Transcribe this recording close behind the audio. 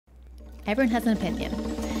Everyone has an opinion.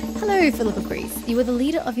 Hello, Philip of Greece. You are the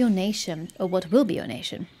leader of your nation, or what will be your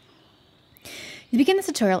nation. You begin this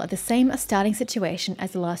tutorial at the same starting situation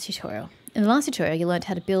as the last tutorial. In the last tutorial, you learned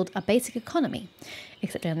how to build a basic economy,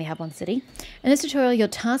 except I only have one city. In this tutorial, your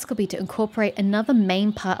task will be to incorporate another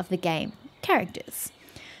main part of the game, characters.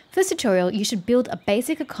 For this tutorial, you should build a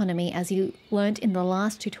basic economy as you learned in the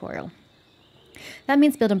last tutorial. That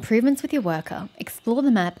means build improvements with your worker, explore the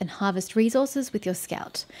map and harvest resources with your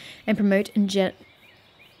scout, and promote and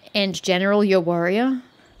general your warrior,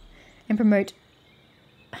 and promote...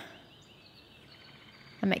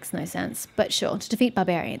 That makes no sense, but sure, to defeat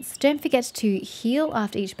barbarians. Don't forget to heal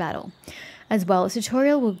after each battle. As well, this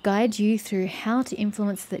tutorial will guide you through how to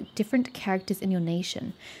influence the different characters in your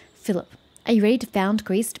nation. Philip, are you ready to found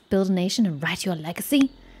Greece, build a nation, and write your legacy?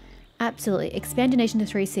 Absolutely. Expand your nation to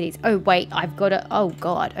 3 cities. Oh, wait, I've got to... Oh,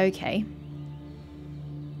 God, okay.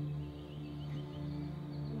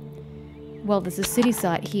 Well, there's a city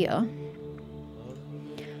site here.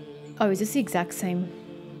 Oh, is this the exact same...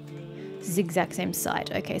 This is the exact same site.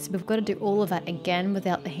 Okay, so we've got to do all of that again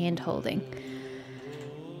without the hand holding.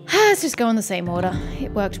 Let's just go in the same order.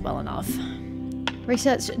 It worked well enough.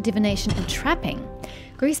 Research, divination, and trapping.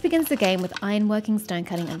 Greece begins the game with ironworking,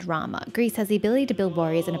 stonecutting, and drama. Greece has the ability to build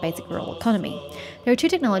warriors in a basic rural economy. There are 2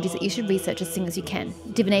 technologies that you should research as soon as you can.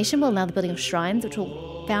 Divination will allow the building of shrines, which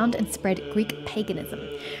will found and spread Greek paganism.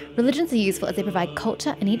 Religions are useful as they provide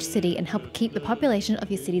culture in each city and help keep the population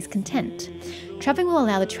of your cities content. Trapping will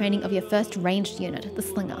allow the training of your first ranged unit, the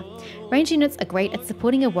slinger. Ranged units are great at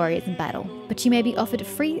supporting your warriors in battle, but you may be offered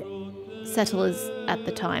free settlers at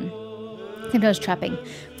the time. Sometimes trapping,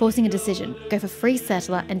 forcing a decision. Go for free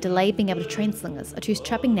settler and delay being able to train slingers, or choose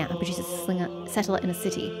trapping now and produce a settler in a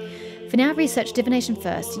city. For now, research divination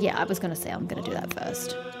first. Yeah, I was going to say I'm going to do that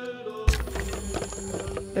first.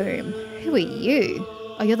 Boom. Who are you?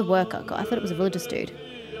 Oh, you're the worker. God, I thought it was a religious dude.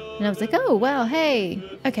 And I was like, oh, wow, hey.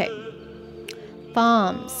 Okay.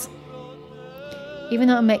 Farms. Even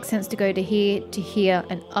though it makes sense to go to here,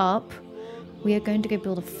 and up, we are going to go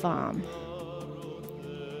build a farm.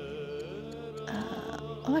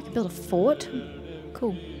 Oh, I can build a fort?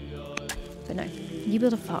 Cool. But no, you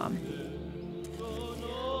build a farm.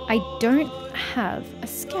 I don't have a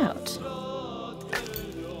scout.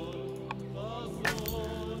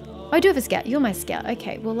 I do have a scout. You're my scout.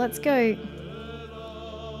 Okay, well, let's go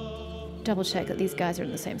double check that these guys are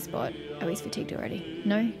in the same spot. Oh, he's fatigued already.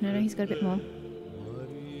 No, he's got a bit more.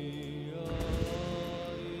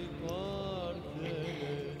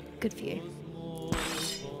 Good for you.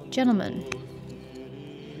 Gentlemen.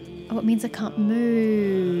 Oh, it means I can't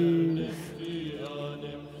move.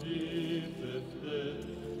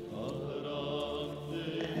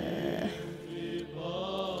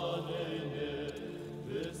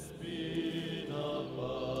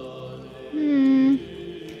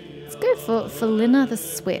 Let's go for Felina the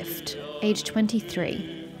Swift, age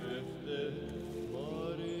 23.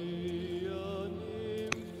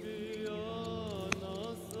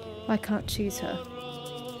 I can't choose her.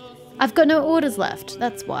 I've got no orders left,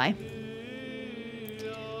 that's why.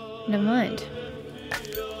 Never mind.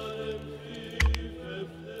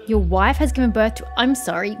 Your wife has given birth to... I'm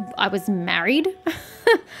sorry, I was married?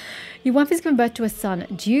 Your wife has given birth to a son,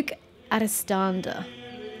 Duke Aristander.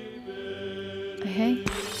 Okay.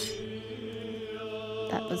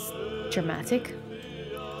 That was dramatic.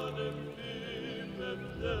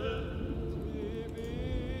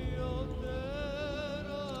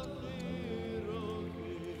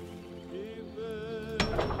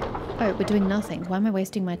 Oh, we're doing nothing. Why am I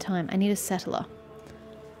wasting my time? I need a settler.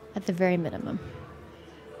 At the very minimum.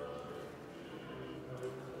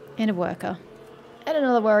 And a worker. And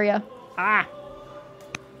another warrior. Ah!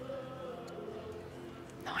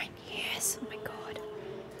 9 years. Oh my god.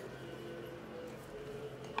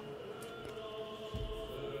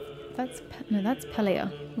 That's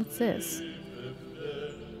Pelia. What's this?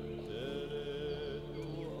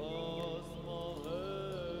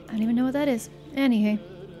 I don't even know what that is. Anywho.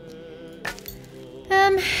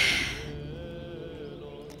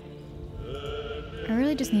 I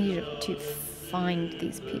really just need you to find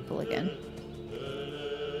these people again.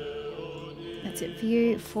 That's it.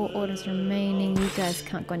 View. 4 orders remaining. You guys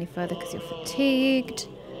can't go any further because you're fatigued.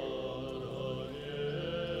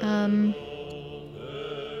 I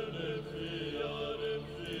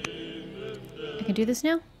can do this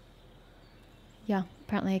now? Yeah,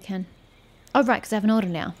 apparently I can. Oh, right, because I have an order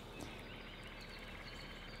now.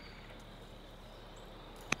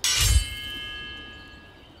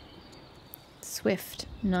 Swift.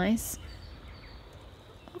 Nice.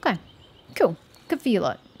 Okay. Cool. Good for you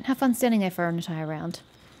lot. Have fun standing there for an entire round.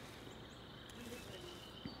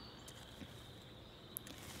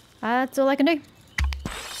 That's all I can do.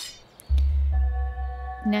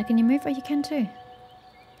 Now can you move? Oh, you can too.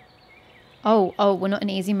 Oh, we're not in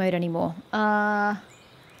easy mode anymore.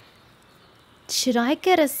 Should I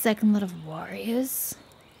get a second lot of warriors?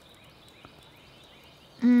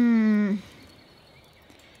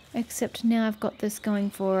 Except now I've got this going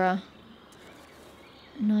for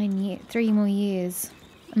 3 more years.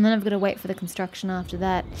 And then I've got to wait for the construction after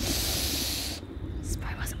that. This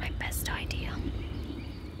probably wasn't my best idea. How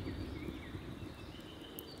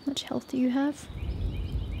much health do you have?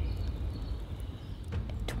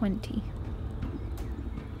 20.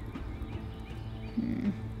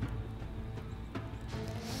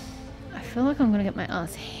 I feel like I'm gonna get my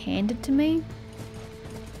ass handed to me.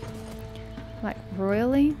 Like,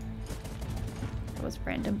 royally. That was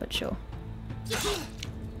random, but sure.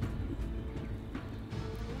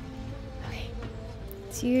 Okay.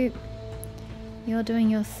 It's you. You're doing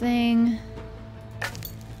your thing.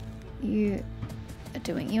 You are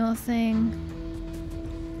doing your thing.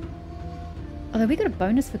 Although we got a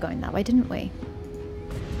bonus for going that way, didn't we?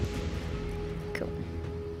 Cool.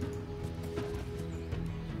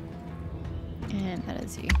 And that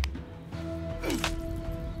is you.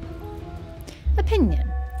 Opinion.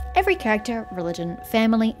 Every character, religion,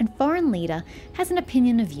 family, and foreign leader has an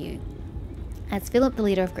opinion of you. As Philip, the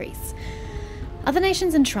leader of Greece. Other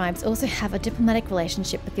nations and tribes also have a diplomatic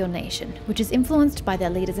relationship with your nation, which is influenced by their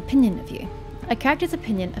leader's opinion of you. A character's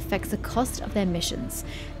opinion affects the cost of their missions,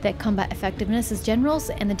 their combat effectiveness as generals,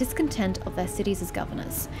 and the discontent of their cities as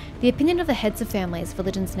governors. The opinion of the heads of families,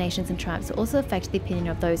 religions, nations, and tribes will also affect the opinion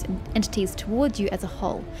of those entities towards you as a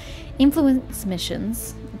whole. Influence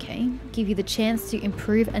missions, give you the chance to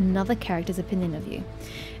improve another character's opinion of you.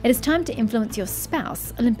 It is time to influence your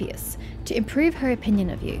spouse, Olympias, to improve her opinion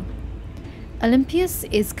of you. Olympias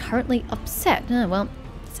is currently upset. Oh, well,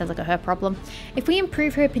 sounds like a her problem. If we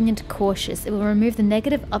improve her opinion to cautious, it will remove the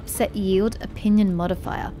negative upset yield opinion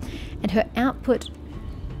modifier. And her output...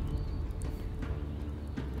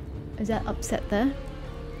 Is that upset there?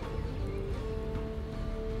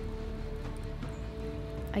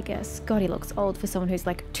 I guess. God, he looks old for someone who's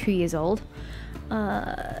like 2 years old.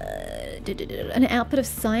 An output of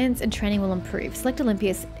science and training will improve. Select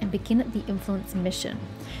Olympias and begin the influence mission.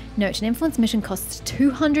 Note, an influence mission costs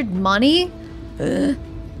 200 money?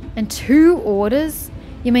 And 2 orders?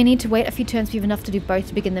 You may need to wait a few turns if you have enough to do both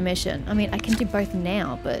to begin the mission. I mean, I can do both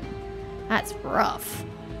now, but that's rough.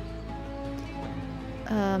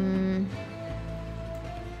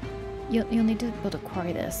 You'll need to build a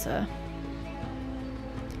quarry there, sir.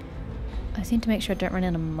 I just need to make sure I don't run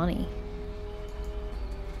out of money.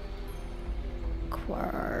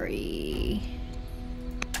 Quarry.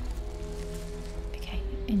 Okay,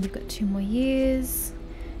 and you've got 2 more years.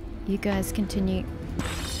 You guys continue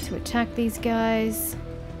to attack these guys.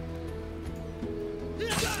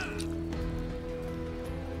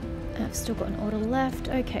 I've still got an order left.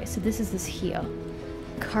 Okay, so this is this here.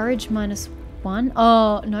 Courage -1.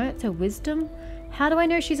 Oh, no, it's her wisdom. How do I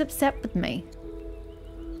know she's upset with me?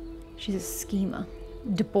 She's a schemer.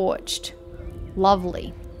 Debauched.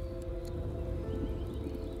 Lovely.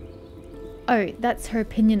 Oh, that's her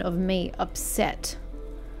opinion of me. Upset.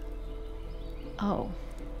 Oh.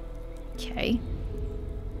 Okay.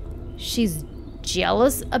 She's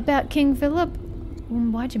jealous about King Philip?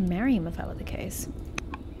 Well, why'd you marry him if that were the case?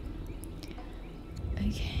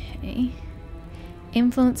 Okay.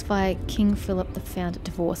 Influenced by King Philip the Founder.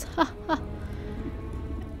 Divorce. Ha ha.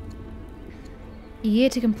 Year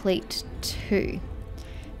to complete 2.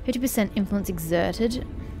 50% influence exerted.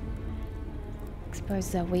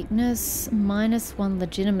 Exposes our weakness. -1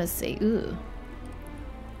 legitimacy. Ooh.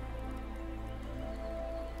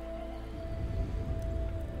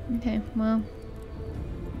 Okay, well.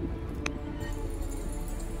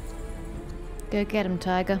 Go get him,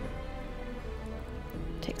 Tiger.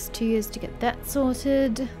 Takes 2 years to get that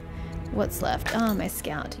sorted. What's left? Ah, my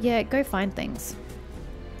scout. Yeah, go find things.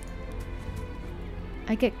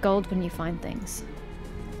 I get gold when you find things.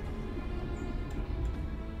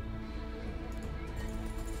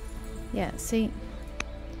 Yeah, see?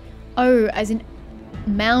 Oh, as in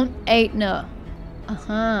Mount Aetna.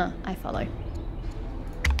 Uh-huh, I follow.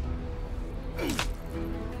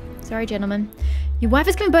 Sorry, gentlemen. Your wife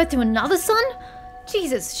has given birth to another son?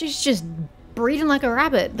 Jesus, she's just breeding like a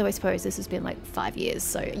rabbit. Though I suppose this has been like 5 years,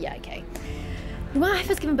 so yeah, okay. Your wife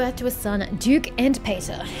has given birth to a son, Duke and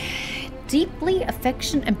Pater. Deeply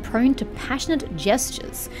affectionate and prone to passionate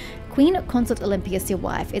gestures. Queen Consort Olympias, your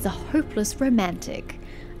wife, is a hopeless romantic.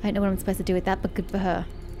 I don't know what I'm supposed to do with that, but good for her.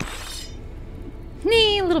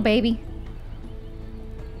 Nee, little baby.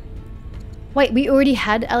 Wait, we already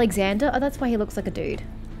had Alexander? Oh, that's why he looks like a dude.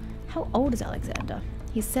 How old is Alexander?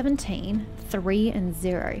 He's 17, 3 and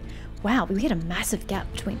 0. Wow, we had a massive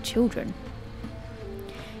gap between children.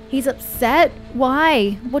 He's upset?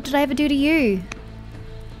 Why? What did I ever do to you?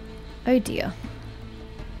 Oh dear.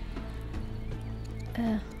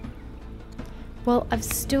 Well, I've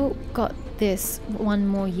still got this 1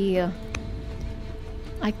 more year.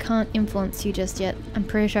 I can't influence you just yet. I'm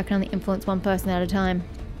pretty sure I can only influence 1 person at a time.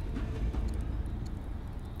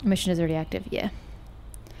 Mission is already active, yeah.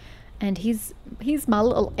 And he's my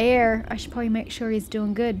little heir. I should probably make sure he's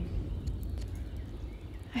doing good.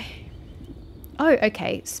 Oh,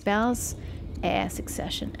 okay. Spouse, heir,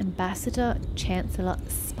 succession, ambassador, chancellor,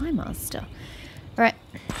 spymaster. Alright.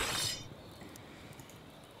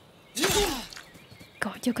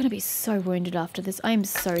 God, you're going to be so wounded after this. I am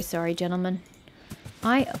so sorry, gentlemen.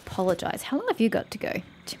 I apologize. How long have you got to go?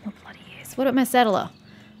 2 more bloody years. What about my settler?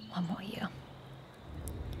 1 more year.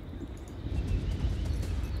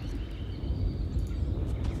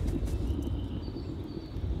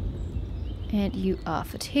 And you are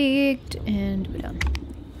fatigued, and we're done.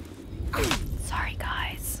 Sorry,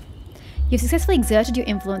 guys. You've successfully exerted your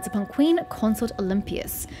influence upon Queen Consort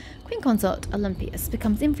Olympias. Queen Consort Olympias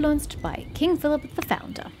becomes influenced by King Philip the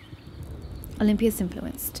Founder. Olympias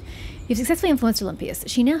influenced. You've successfully influenced Olympias.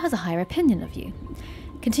 She now has a higher opinion of you.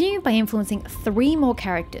 Continue by influencing 3 more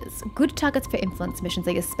characters. Good targets for influence missions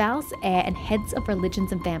are your spouse, heir, and heads of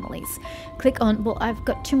religions and families. Click on, well, I've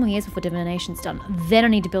got 2 more years before divination's done. Then I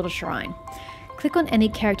need to build a shrine. Click on any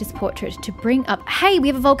character's portrait to bring up, hey, we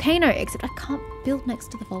have a volcano, except I can't build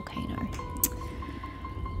next to the volcano.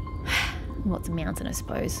 Well, it's a mountain, I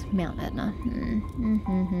suppose. Mount Etna.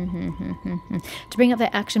 To bring up their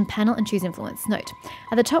action panel and choose influence. Note,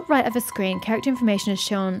 at the top right of a screen, character information is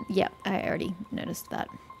shown. Yep, I already noticed that.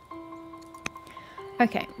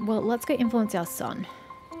 Okay, well, let's go influence our son.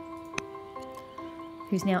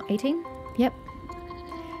 Who's now 18? Yep.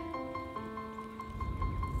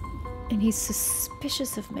 And he's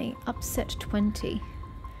suspicious of me. Upset 20.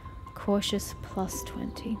 Cautious plus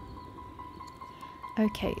 20.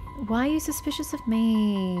 Okay, why are you suspicious of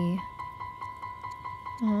me?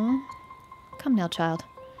 Aw. Come now, child.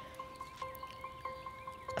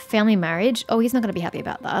 Family marriage? Oh, he's not going to be happy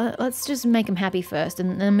about that. Let's just make him happy first,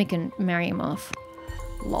 and then we can marry him off.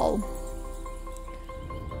 Lol.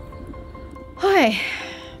 Hi.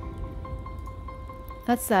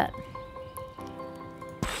 That's that.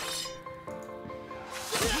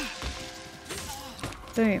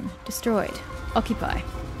 Boom. Destroyed. Occupy.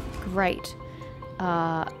 Great.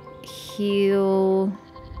 Heal.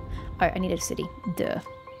 Oh, I need a city. Duh.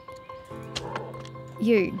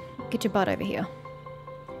 You, get your butt over here.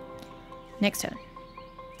 Next turn.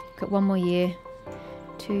 Got 1 more year.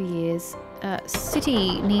 2 years.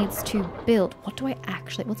 City needs to build. What do I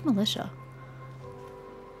actually... What's militia?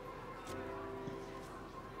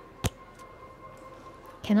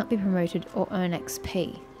 Cannot be promoted or earn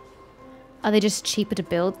XP. Are they just cheaper to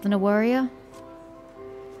build than a warrior?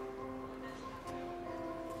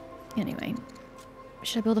 Anyway,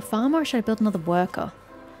 should I build a farmer or should I build another worker?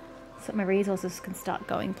 So that my resources can start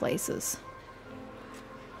going places.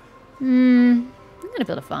 I'm gonna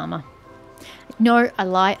build a farmer. No, I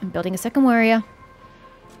lie, I'm building a second warrior.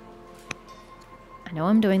 I know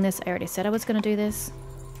I'm doing this, I already said I was gonna do this.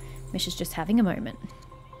 Mish is just having a moment.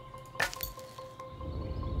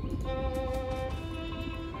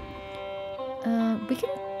 We can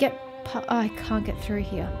get... Oh, I can't get through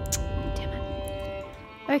here.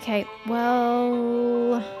 Okay,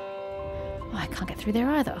 well... Oh, I can't get through there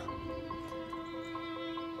either.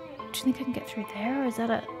 Do you think I can get through there, or is that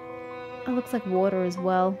a... It looks like water as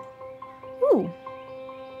well. Ooh!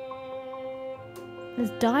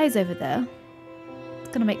 There's dyes over there.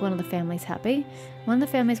 It's gonna make one of the families happy. One of the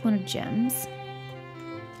families wanted gems.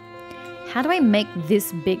 How do I make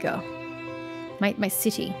this bigger? My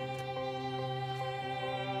city.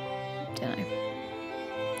 Don't know.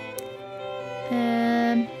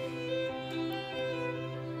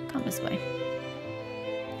 Come this way.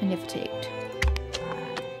 And you're fatigued.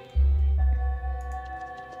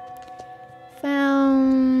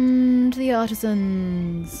 Found the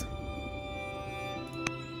artisans.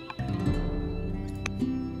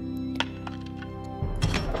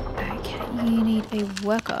 Okay, you need a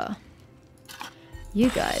worker. You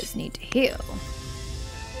guys need to heal.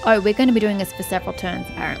 Oh, we're going to be doing this for several turns,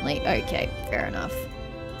 apparently. Okay, fair enough.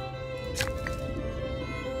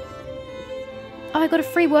 Oh, I got a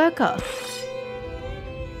free worker.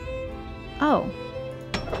 Oh.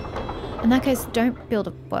 In that case, don't build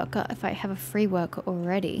a worker if I have a free worker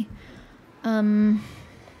already. Should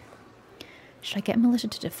I get militia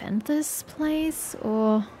to defend this place,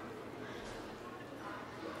 or...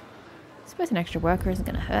 suppose an extra worker isn't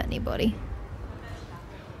going to hurt anybody.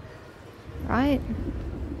 Right?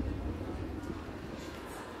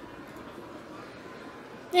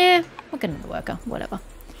 Yeah, we'll get another worker. Whatever.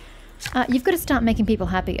 You've got to start making people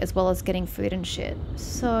happy as well as getting food and shit.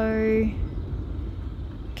 So...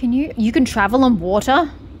 You can travel on water?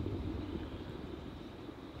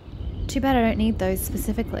 Too bad I don't need those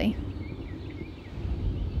specifically.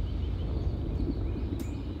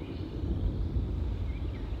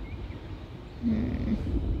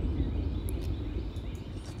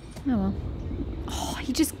 Oh well. Oh,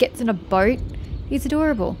 he just gets in a boat. He's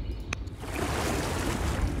adorable.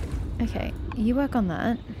 Okay, you work on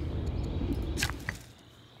that.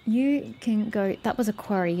 You can go... That was a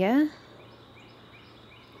quarry, yeah?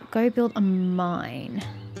 Go build a mine.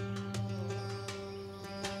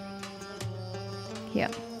 Here.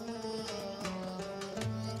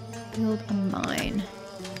 Build a mine.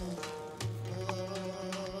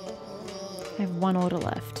 I have one order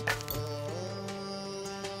left.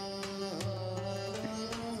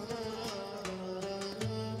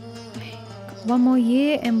 One more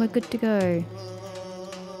year and we're good to go.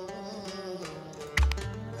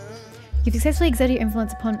 You've successfully exerted your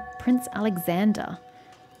influence upon Prince Alexander.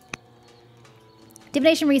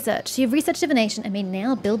 Divination research. So you've researched divination and may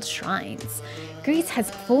now build shrines. Greece has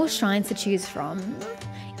 4 shrines to choose from.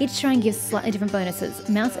 Each shrine gives slightly different bonuses.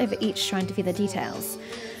 Mouse over each shrine to view the details.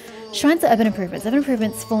 Shrines are urban improvements. Urban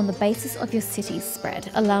improvements form the basis of your city's spread,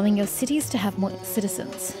 allowing your cities to have more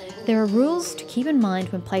citizens. There are rules to keep in mind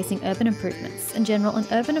when placing urban improvements. In general, an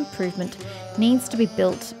urban improvement needs to be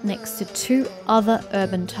built next to 2 other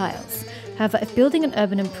urban tiles. However, if building an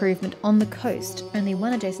urban improvement on the coast, only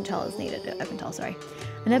 1 adjacent tile is needed. Urban tile, sorry.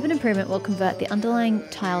 An urban improvement will convert the underlying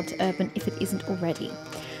tile to urban if it isn't already.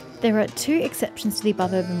 There are 2 exceptions to the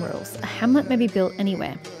above urban rules. A hamlet may be built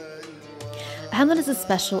anywhere. A hamlet is as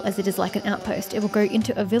special as it is like an outpost. It will grow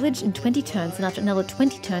into a village in 20 turns and after another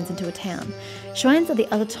 20 turns into a town. Shrines are the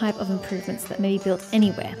other type of improvements that may be built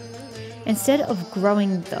anywhere. Instead of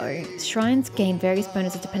growing though, shrines gain various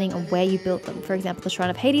bonuses depending on where you build them. For example, the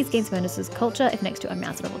Shrine of Hades gains bonuses culture if next to a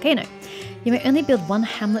mountain or volcano. You may only build 1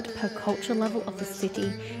 hamlet per culture level of the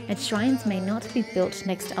city, and shrines may not be built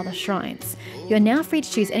next to other shrines. You are now free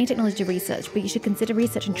to choose any technology to research, but you should consider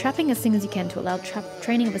researching trapping as soon as you can to allow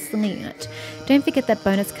training of a slinger unit. Don't forget that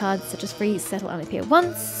bonus cards such as free settle only appear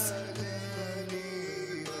once.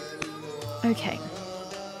 Okay.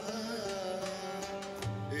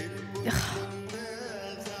 Ugh.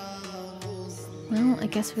 Well, I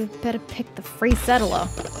guess we better pick the free settler.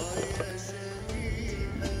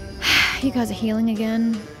 You guys are healing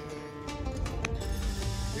again.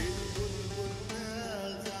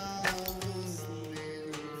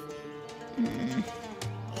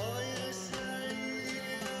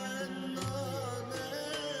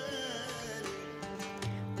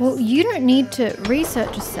 Well, you don't need to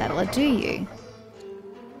research a settler, do you?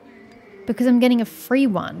 Because I'm getting a free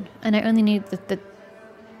one, and I only need the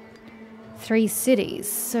 3 cities.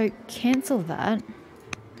 So cancel that.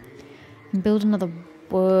 And build another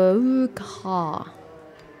worker.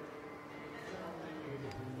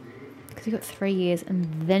 Because you've got 3 years,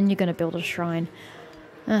 and then you're going to build a shrine.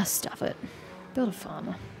 Ah, stuff it. Build a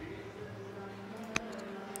farmer.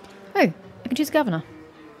 Oh, I can choose governor.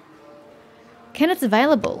 Candidates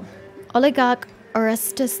available. Oligarch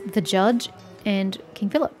Orestes the Judge and King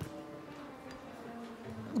Philip.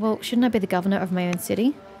 Well, shouldn't I be the governor of my own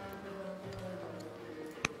city?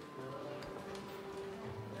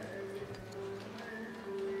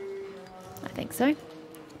 I think so.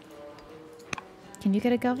 Can you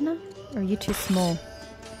get a governor? Or are you too small?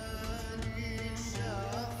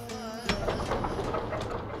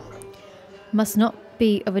 Must not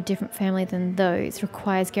be of a different family than those.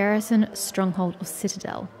 Requires garrison, stronghold, or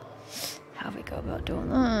citadel. How do we go about doing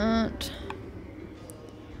that?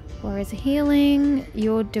 Warriors healing.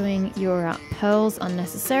 You're doing your pearls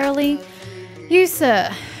unnecessarily. You,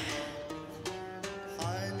 sir.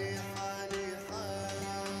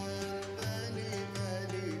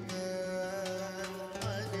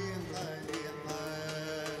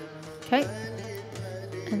 Okay.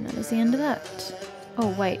 And that is the end of that.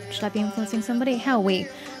 Oh, wait. Should I be influencing somebody? How are we?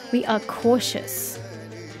 We are cautious.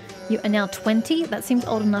 You are now 20. That seems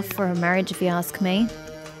old enough for a marriage, if you ask me.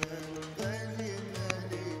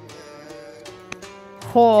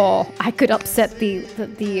 Oh, I could upset the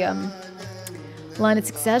line of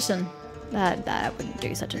succession. That I wouldn't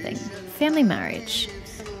do such a thing. Family marriage.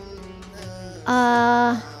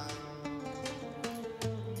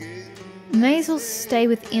 May as well stay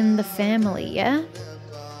within the family, yeah?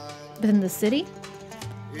 Within the city?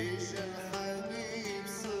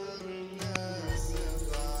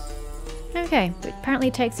 Okay, but apparently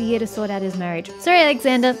it takes a year to sort out his marriage. Sorry,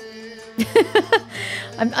 Alexander.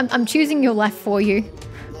 I'm choosing your life for you.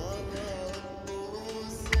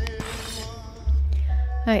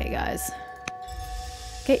 Okay, guys.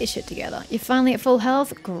 Get your shit together. You're finally at full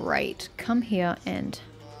health? Great. Come here and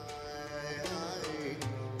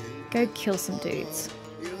go kill some dudes.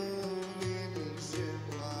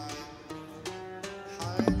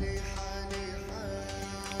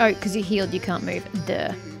 Oh, because you healed, you can't move.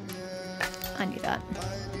 Duh. I knew that.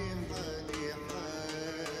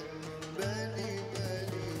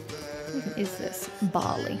 What even is this?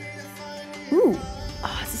 Barley. Ooh.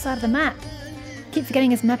 Oh, it's the side of the map. Keep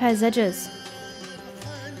forgetting this map has edges.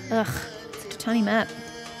 Ugh. Such a tiny map.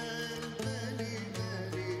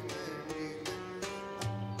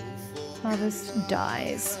 Harvest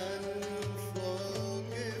dies.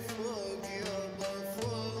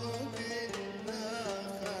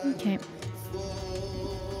 Okay.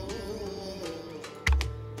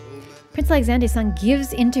 Prince Alexander's son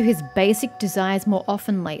gives into his basic desires more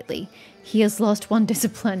often lately. He has lost one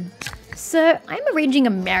discipline. So, I'm arranging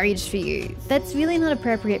a marriage for you. That's really not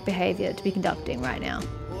appropriate behavior to be conducting right now.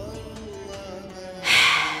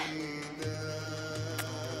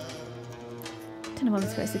 Don't know what I'm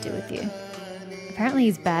supposed to do with you. Apparently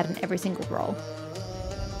he's bad in every single role.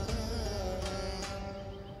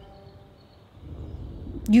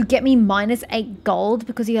 You get me -8 gold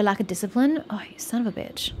because of your lack of discipline? Oh, you son of a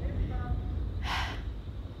bitch.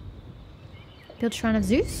 Build Shrine of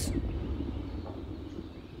Zeus?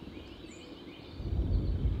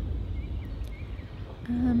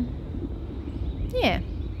 Yeah.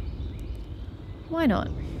 Why not?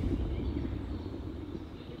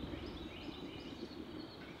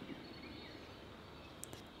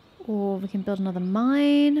 Or we can build another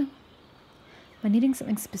mine. Am I needing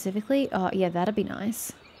something specifically? Oh, yeah, that'd be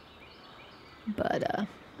nice. But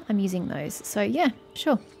I'm using those. So, yeah,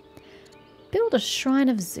 sure. Build a Shrine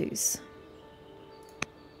of Zeus.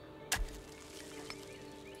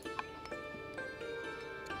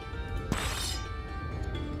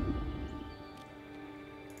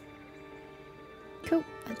 Cool,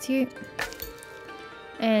 that's you.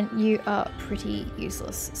 And you are pretty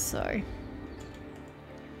useless, so...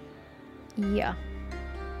 yeah.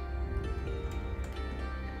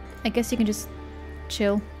 I guess you can just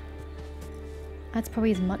chill. That's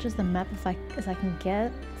probably as much as the map as I can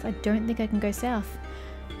get. So I don't think I can go south.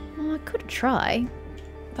 Well, I could try,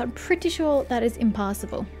 but I'm pretty sure that is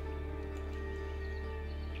impassable.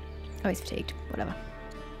 Oh, he's fatigued. Whatever.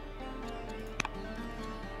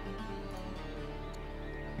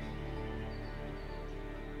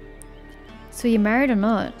 So you married or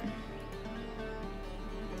not?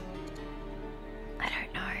 I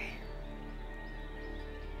don't know.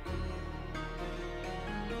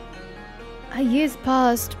 A year's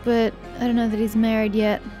passed, but I don't know that he's married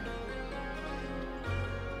yet.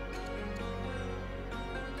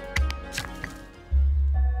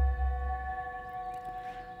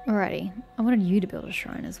 Alrighty. I wanted you to build a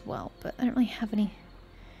shrine as well, but I don't really have any...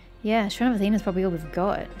 yeah, Shrine of Athena is probably all we've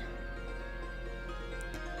got.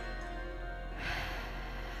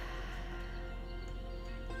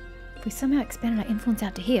 If we somehow expanded our influence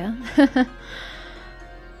out to here...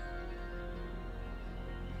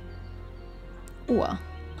 or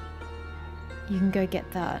you can go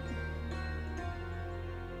get that.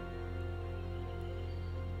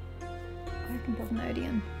 I can build an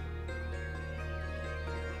Aegean.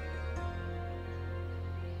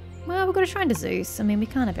 Well, we've got a shrine to Zeus. I mean, we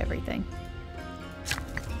can't have everything.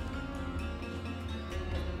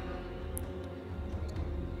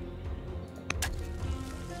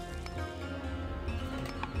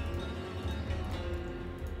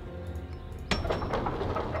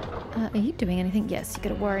 Are you doing anything? Yes, you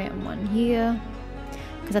got a warrior and one here.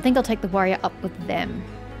 Because I think I'll take the warrior up with them.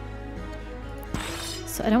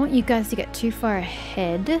 So I don't want you guys to get too far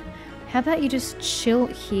ahead. How about you just chill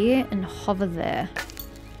here and hover there?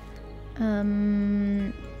 Yeah.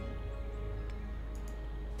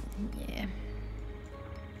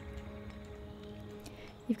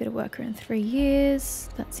 You've got a worker in 3 years.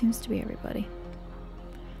 That seems to be everybody.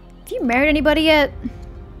 Have you married anybody yet?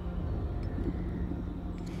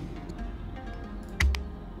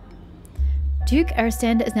 Duke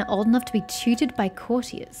Aristander is now old enough to be tutored by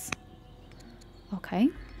courtiers. Okay.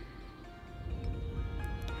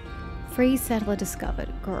 Free settler discovered.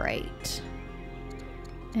 Great.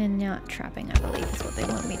 And now trapping, I believe, is what they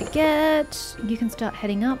want me to get. You can start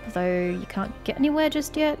heading up, though you can't get anywhere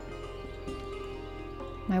just yet.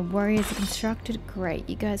 My warriors are constructed. Great.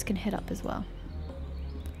 You guys can head up as well.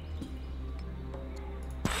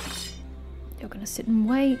 You're going to sit and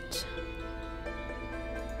wait.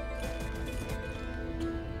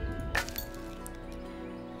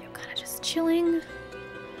 chilling.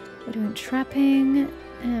 We're doing trapping,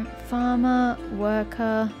 farmer,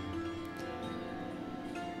 worker.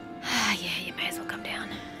 Yeah, you may as well come down.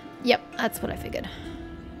 Yep, that's what I figured.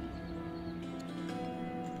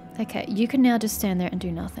 Okay, you can now just stand there and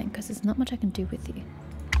do nothing, because there's not much I can do with you.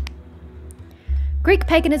 Greek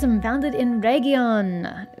paganism founded in Aegean.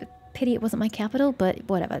 Pity it wasn't my capital, but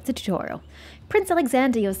whatever, it's a tutorial. Prince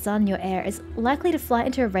Alexander, your son, your heir, is likely to fly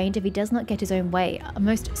into a range if he does not get his own way. A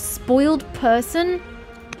most spoiled person?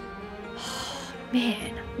 Oh,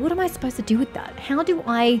 man, what am I supposed to do with that? How do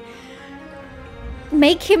I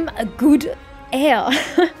make him a good heir?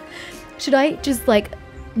 Should I just, like,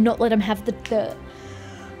 not let him have the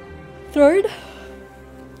throne?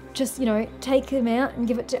 Just, you know, take him out and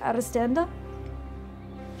give it to Alexander?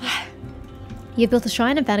 You've built a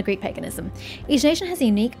shrine and founded Greek paganism. Each nation has a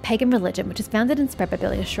unique pagan religion which is founded and spread by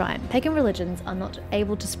building a shrine. Pagan religions are not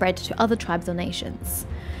able to spread to other tribes or nations.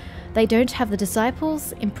 They don't have the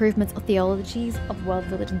disciples, improvements, or theologies of world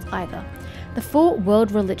religions either. The four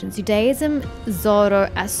world religions, Judaism,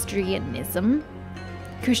 Zoroastrianism,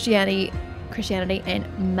 Christianity, and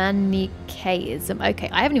Manichaeism. Okay,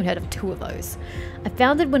 I haven't even heard of two of those. I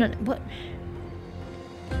founded when what?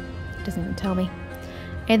 It doesn't even tell me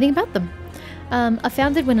anything about them. Are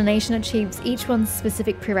founded when a nation achieves each one's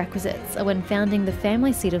specific prerequisites, or when founding the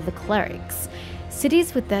family seat of the clerics.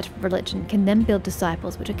 Cities with that religion can then build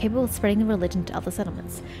disciples, which are capable of spreading the religion to other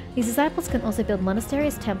settlements. These disciples can also build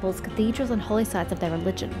monasteries, temples, cathedrals, and holy sites of their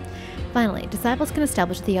religion. Finally, disciples can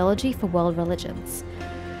establish theology for world religions.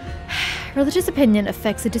 Religious opinion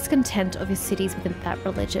affects the discontent of your cities within that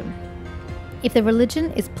religion. If the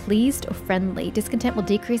religion is pleased or friendly, discontent will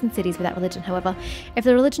decrease in cities with that religion. However, if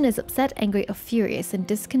the religion is upset, angry, or furious, then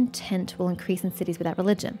discontent will increase in cities with that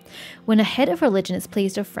religion. When a head of religion is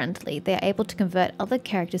pleased or friendly, they are able to convert other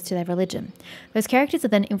characters to their religion. Those characters are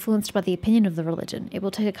then influenced by the opinion of the religion. It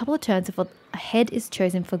will take a couple of turns before a head is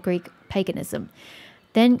chosen for Greek paganism.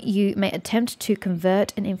 Then you may attempt to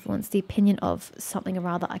convert and influence the opinion of something or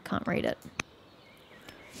other. I can't read it.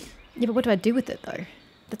 Yeah, but what do I do with it, though?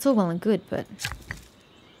 That's all well and good, but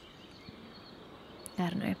I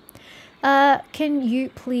don't know. Can you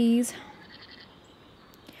please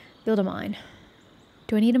build a mine?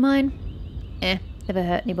 Do I need a mine? Never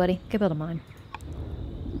hurt anybody. Go build a mine.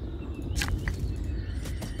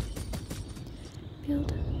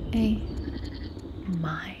 Build a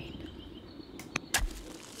mine.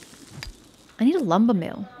 I need a lumber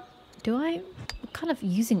mill. Do I? I'm kind of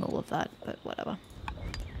using all of that, but whatever.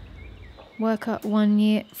 Worker 1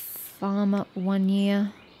 year, farmer 1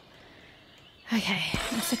 year. Okay,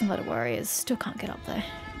 my second lot of warriors still can't get up there.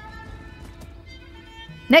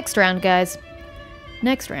 Next round, guys.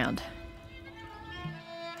 Next round.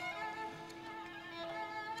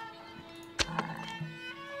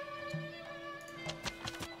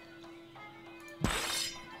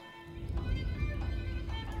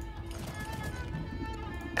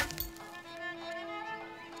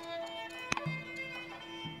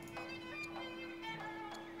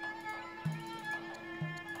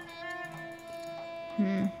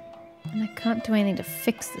 And I can't do anything to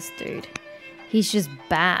fix this dude. He's just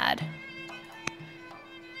bad.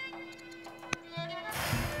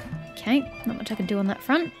 Okay, not much I can do on that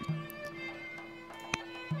front.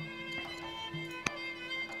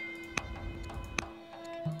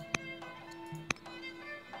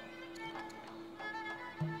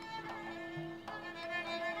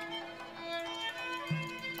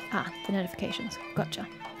 Ah, the notifications. Gotcha.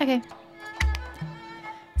 Okay.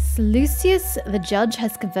 Lucius, the judge,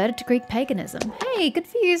 has converted to Greek paganism. Hey, good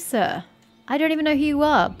for you, sir. I don't even know who you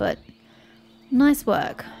are, but nice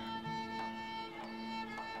work.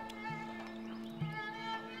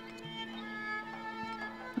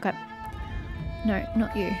 Okay. No,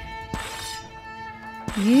 not you.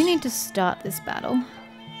 You need to start this battle.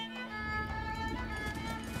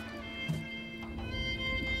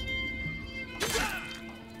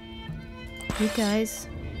 You guys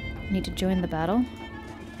need to join the battle.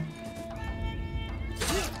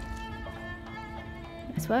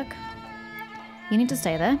 Nice work. You need to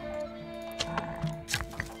stay there.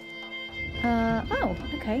 Oh,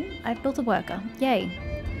 okay. I've built a worker. Yay.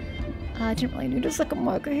 I didn't really need a second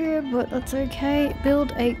worker here, but that's okay.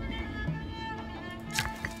 Build a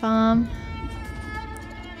farm.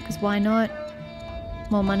 Because why not?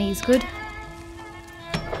 More money is good.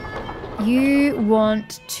 You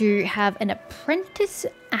want to have an apprentice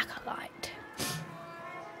acolyte.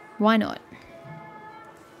 Why not?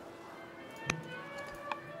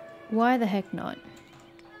 Why the heck not?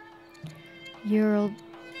 You're all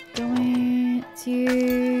going. That's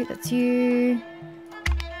you. That's you.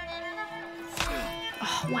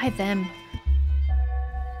 Oh, why them?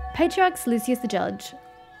 Patriarch Seleucus the Judge,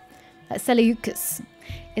 Seleucus,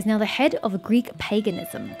 is now the head of Greek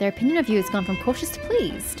paganism. Their opinion of you has gone from cautious to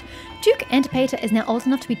pleased. Duke Antipater is now old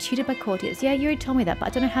enough to be tutored by courtiers. Yeah, you already told me that, but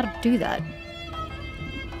I don't know how to do that.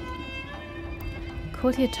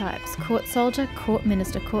 Courtier types. Court soldier, court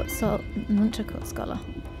minister, court scholar.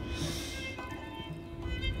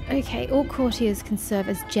 Okay, all courtiers can serve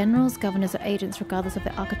as generals, governors, or agents regardless of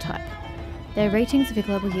their archetype. Their ratings of your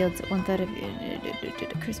global yields at 1/3 of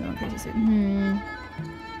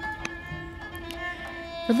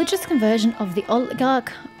religious conversion of the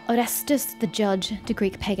oligarch Orestes the Judge to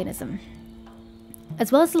Greek paganism.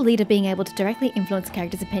 As well as the leader being able to directly influence a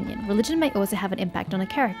character's opinion, religion may also have an impact on a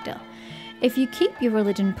character. If you keep your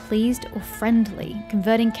religion pleased or friendly,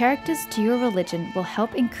 converting characters to your religion will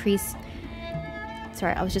help increase...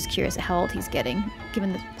 Sorry, I was just curious at how old he's getting,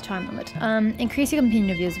 given the time limit. Increase your opinion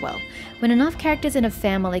of you as well. When enough characters in a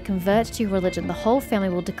family convert to your religion, the whole family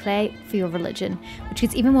will declare for your religion, which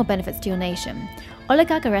gives even more benefits to your nation.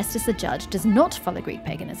 Oligarch Orestes the Judge does not follow Greek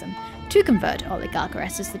paganism. To convert Oligarch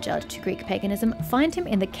Orestes the Judge to Greek paganism, find him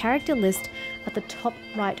in the character list at the top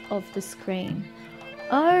right of the screen.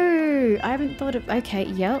 Oh, I haven't thought of... Okay,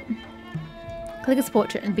 yep. Click his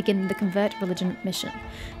portrait and begin the convert religion mission.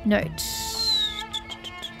 Note...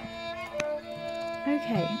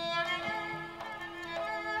 Okay.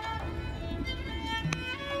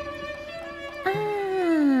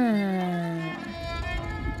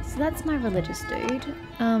 So that's my religious dude.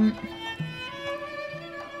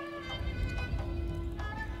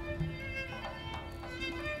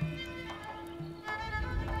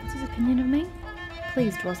 What's his opinion of me?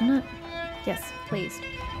 Pleased, wasn't it? Yes, pleased.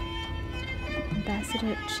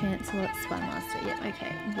 Ambassador, Chancellor, Spymaster. Yep,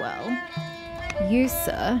 okay. Well, you,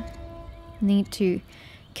 sir, need to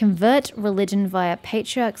convert religion via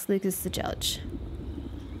Patriarch Seleucus the Judge.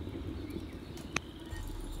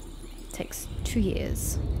 Takes 2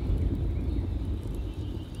 years.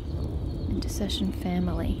 Intercession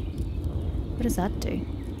family. What does that do?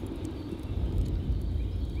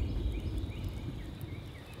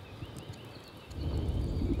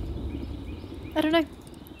 I don't know.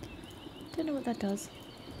 Don't know what that does.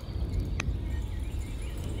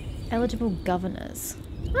 Eligible governors.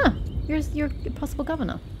 Ah, you're a possible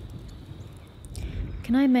governor.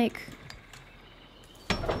 Can I make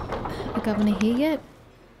a governor here yet?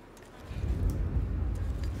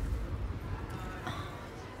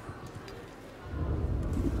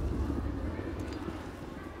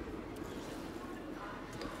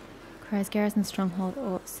 Cries garrison, stronghold,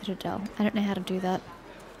 or citadel. I don't know how to do that.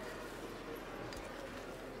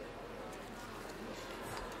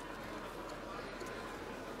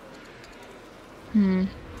 Not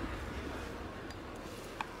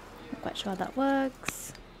quite sure how that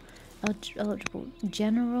works. Eligible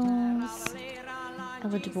generals.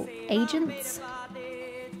 Eligible agents.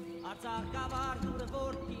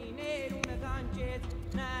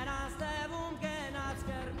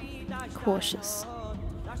 Cautious.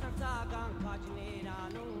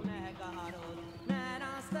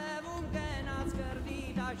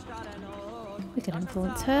 We can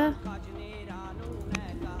influence her.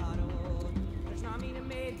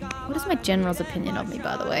 What is my general's opinion of me,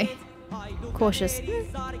 by the way? Cautious.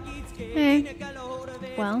 Hey.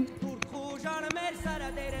 Well.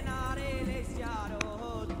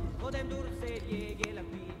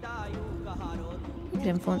 We could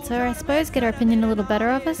influence her, I suppose. Get her opinion a little better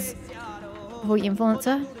of us. Before we influence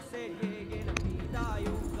her.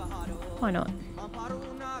 Why not?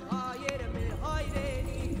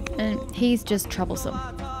 And he's just troublesome.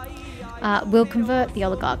 We'll convert the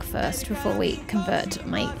oligarch first before we convert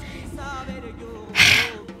my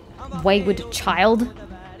wayward child.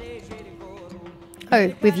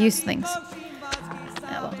 Oh, we've used things.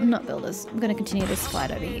 Well, I'm not builders. I'm going to continue this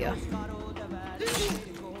fight over here.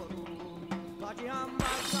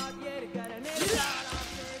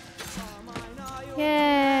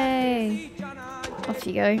 Yay! Off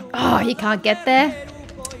you go. Oh, you can't get there.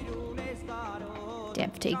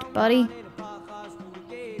 Damn fatigued buddy.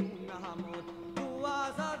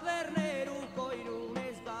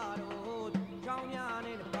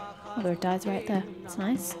 Oh, there it dies right there. That's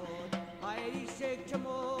nice.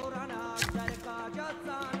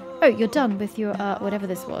 Oh, you're done with your, whatever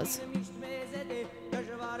this was.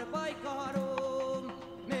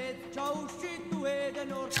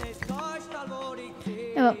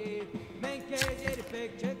 Oh,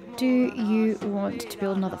 do you want to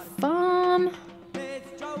build another farm? Do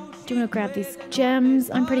you want to grab these gems?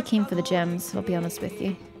 I'm pretty keen for the gems, I'll be honest with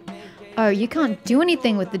you. Oh, you can't do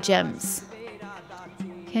anything with the gems.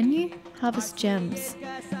 Can you? Harvest gems.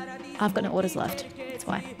 I've got no orders left. That's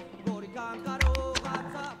why.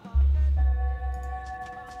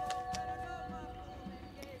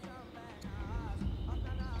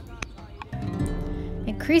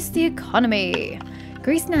 Increase the economy.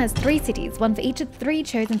 Greece now has 3 cities, one for each of 3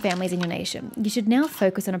 chosen families in your nation. You should now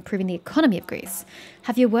focus on improving the economy of Greece.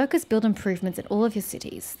 Have your workers build improvements in all of your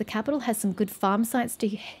cities. The capital has some good farm sites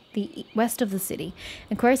to the west of the city,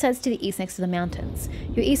 and quarry sites to the east next to the mountains.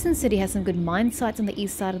 Your eastern city has some good mine sites on the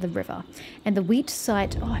east side of the river, and the wheat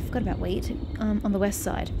site, oh, I forgot about wheat, on the west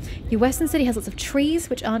side. Your western city has lots of trees,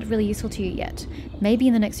 which aren't really useful to you yet. Maybe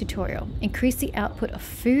in the next tutorial. Increase the output of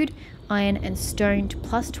food, iron, and stone to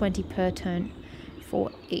plus 20 per turn. For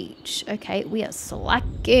each. Okay, we are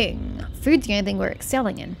slacking. Food's the only thing we're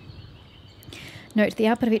excelling in. Note the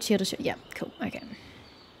output of each shield. Yeah, cool. Okay.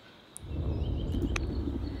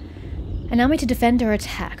 An army to defend or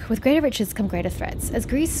attack. With greater riches come greater threats. As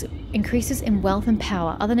Greece increases in wealth and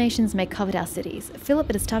power, other nations may covet our cities. Philip,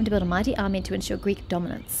 it is time to build a mighty army to ensure Greek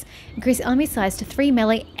dominance. Increase army size to 3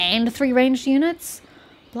 melee and 3 ranged units.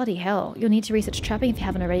 Bloody hell. You'll need to research trapping if you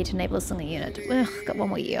haven't already to enable a slinger unit. Ugh, got 1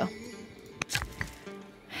 more year.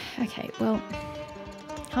 Okay, well,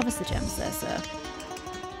 harvest the gems there, sir.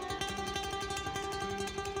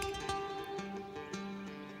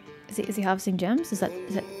 Is he harvesting gems? Is that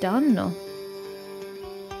done or?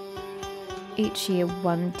 Each year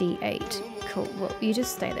 1d8. Cool. Well, you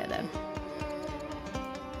just stay there then.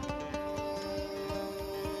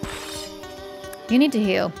 You need to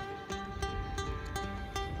heal.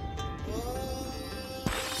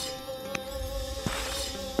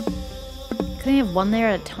 Can I have 1 there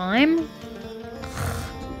at a time?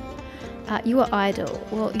 You are idle.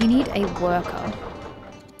 Well, you need a worker.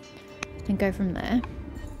 And go from there.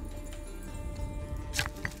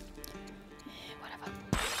 Whatever.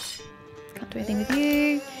 Can't do anything with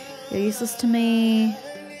you. You're useless to me.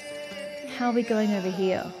 How are we going over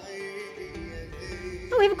here?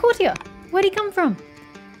 Oh, we have a courtier. Where'd he come from?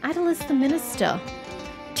 Attalus the minister.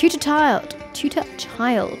 Tutor child.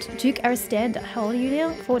 Duke Aristander. How old are you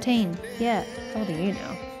now? 14. Yeah. How old are you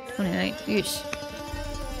now? 28. Yeesh.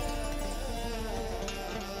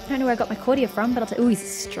 I don't know where I got my courtier from, but I'll tell you. Oh, he's a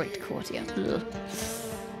straight courtier. Ugh.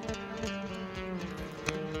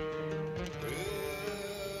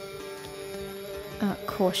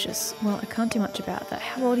 Cautious. Well, I can't do much about that.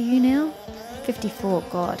 How old are you now? 54.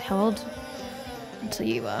 God, how old? Until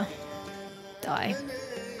you die.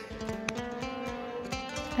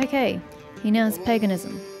 Okay. He now has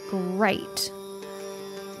paganism. Great.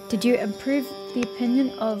 Did you improve the opinion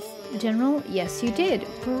of the general? Yes, you did.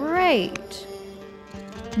 Great.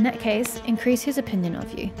 In that case, increase his opinion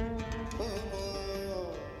of you.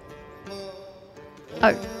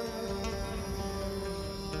 Oh.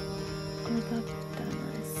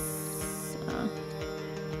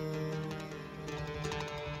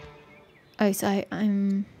 Oh, so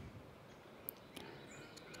I'm...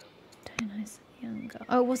 Dionysus younger.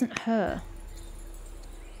 Oh, it wasn't her.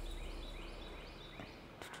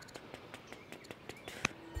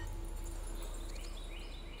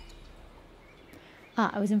 Ah,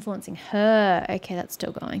 I was influencing her. Okay, that's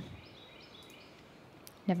still going.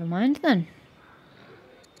 Never mind then.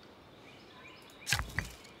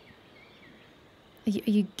 Are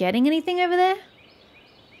you getting anything over there?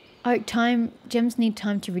 Oh, time. Gems need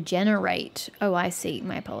time to regenerate. Oh, I see.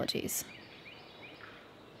 My apologies.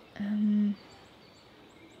 Do you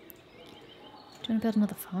want to build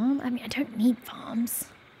another farm? I mean, I don't need farms.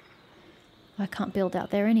 I can't build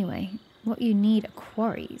out there anyway. What you need are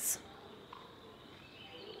quarries.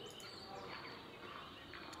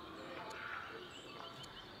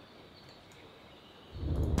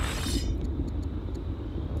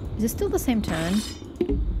 Is it still the same turn?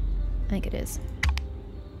 I think it is.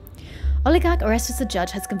 Oligarch Orestes the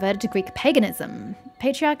Judge has converted to Greek paganism.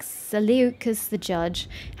 Patriarch Seleucus the Judge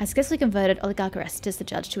has successfully converted Oligarch Orestes the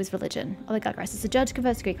Judge to his religion. Oligarch Orestes the Judge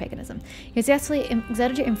converts to Greek paganism. He has successfully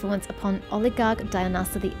exerted your influence upon Oligarch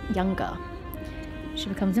Dionysus the Younger. She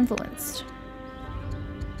becomes influenced.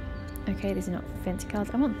 Okay, these are not fancy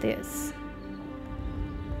cards. I want this.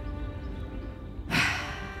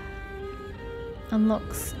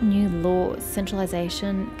 Unlocks new laws.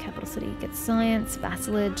 Centralization. Capital city gets science.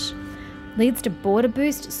 Vassalage. Leads to border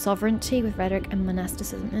boost. Sovereignty with rhetoric and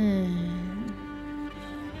monasticism.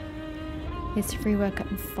 Leads to free work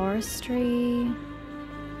in forestry.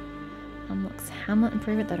 Unlocks hamlet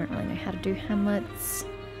improvement. I don't really know how to do hamlets.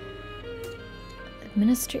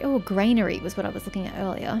 Administry. Oh, granary was what I was looking at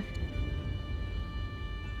earlier.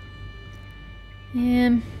 Yeah,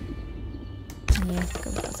 go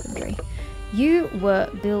with husbandry. You were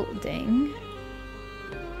building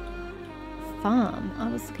farm.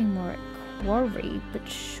 I was looking more at quarry, but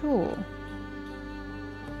sure.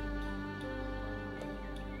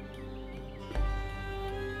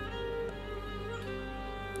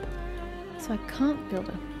 So I can't build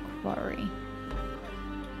a quarry.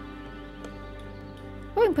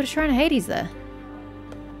 Oh, we can put a shrine of Hades there.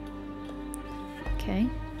 Okay.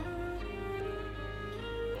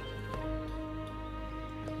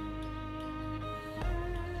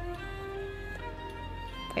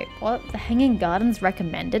 Wait, what? The Hanging Gardens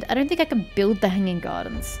recommended? I don't think I can build the Hanging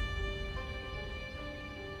Gardens.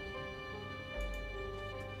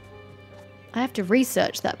 I have to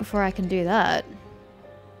research that before I can do that.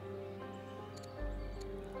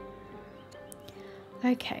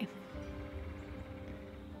 Okay.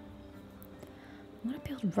 I want to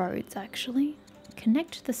build roads, actually.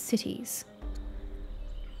 Connect the cities.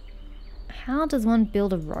 How does one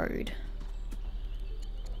build a road?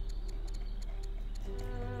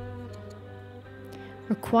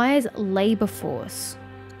 Requires labor force.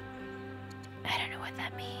 I don't know what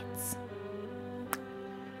that means.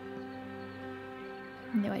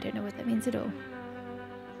 No, I don't know what that means at all.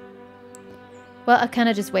 Well, I kind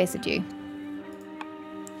of just wasted you.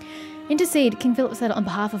 Intercede. King Philip said on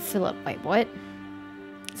behalf of Philip. Wait, what?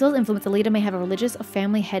 As well as influence, the leader may have a religious or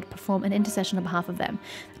family head perform an intercession on behalf of them.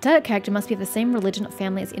 The target character must be of the same religion or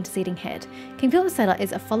family as the interceding head. King Philip the Sailor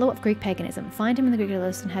is a follower of Greek paganism. Find him in the Greek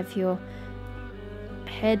list and have your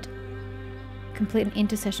head complete an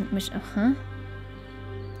intercession mission.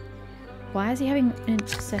 Why is he having an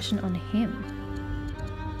intercession on him?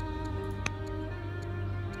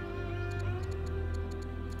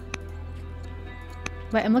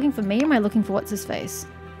 Wait, I'm looking for me or am I looking for what's his face?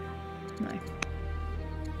 No.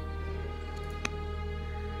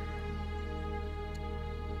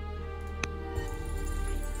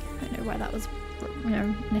 I don't know why that was, you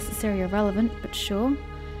know, necessary or relevant, but sure.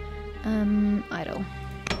 Idle.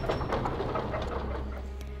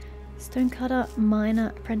 Stonecutter,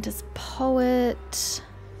 miner, apprentice, poet.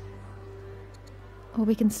 Or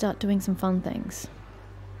we can start doing some fun things.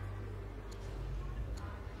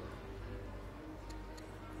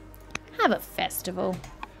 Have a festival.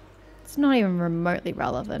 It's not even remotely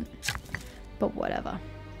relevant. But whatever.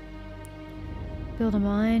 Build a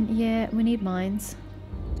mine. Yeah, we need mines.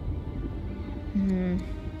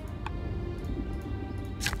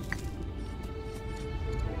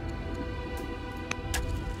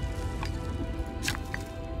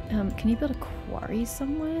 Can you build a quarry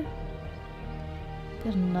somewhere?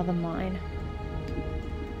 Build another mine.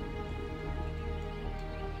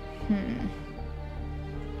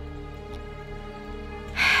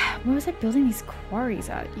 Where was I building these quarries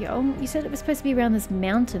at, yo? You said it was supposed to be around this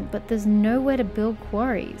mountain, but there's nowhere to build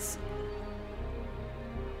quarries.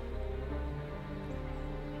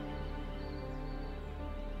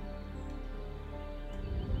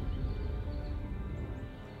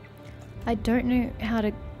 I don't know how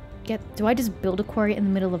to get... Do I just build a quarry in the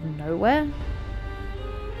middle of nowhere?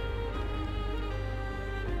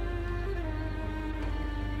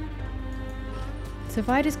 So if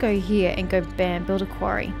I just go here and go bam, build a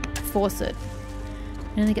quarry, force it,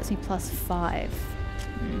 it only gets me +5.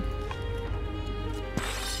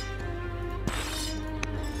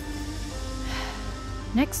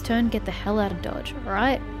 Next turn, get the hell out of dodge,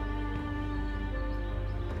 alright?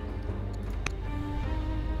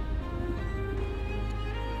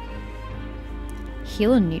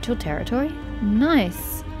 Heal in neutral territory?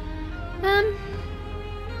 Nice.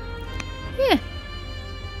 Yeah.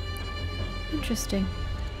 Interesting.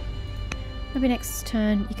 Maybe next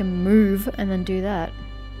turn you can move and then do that.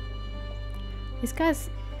 These guys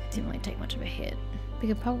didn't really take much of a hit. We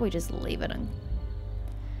could probably just leave it. And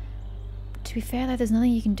to be fair though, there's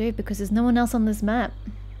nothing you can do because there's no one else on this map.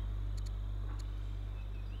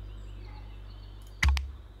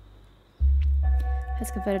 Has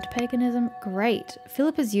converted to paganism. Great.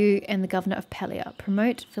 Philip is you and the governor of Pelia.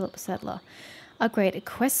 Promote Philip Settler. Upgrade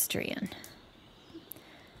equestrian.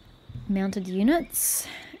 Mounted units.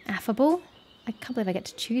 Affable. I can't believe I get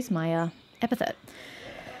to choose my epithet.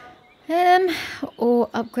 Or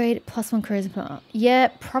upgrade +1 charisma. Yeah,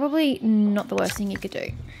 probably not the worst thing you could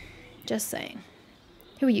do. Just saying.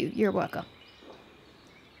 Who are you? You're a worker.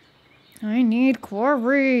 I need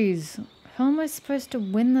quarries. How am I supposed to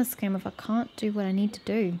win this game if I can't do what I need to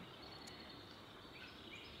do?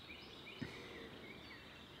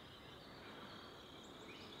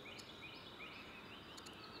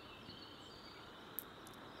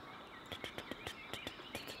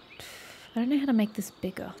 I don't know how to make this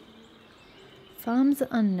bigger. Farms are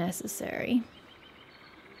unnecessary.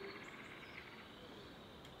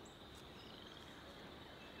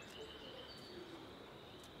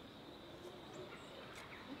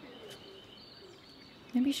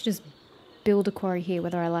 Maybe you should just build a quarry here,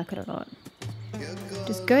 whether I like it or not.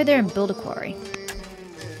 Just go there and build a quarry.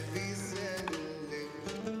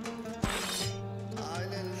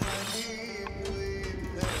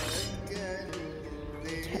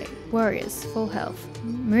 Warriors, full health.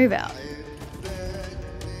 Move out.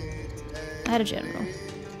 Add a general.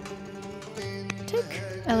 Take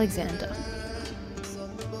Alexander.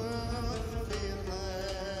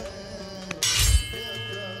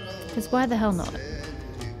 Because why the hell not?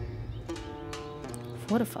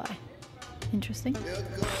 Fortify. Interesting.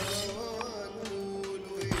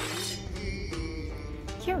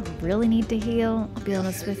 You really need to heal, I'll be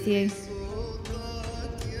honest with you.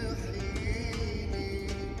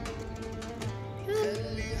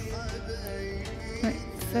 Right,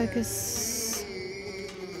 focus.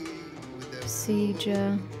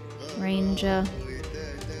 Sieger. Ranger.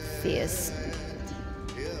 Fierce.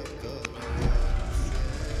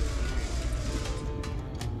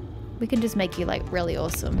 We can just make you like really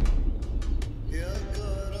awesome.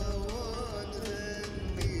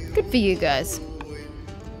 Good for you guys.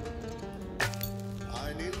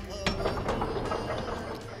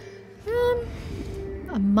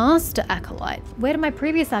 A master acolyte. Where did my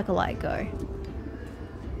previous acolyte go?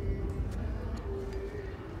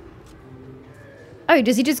 Oh,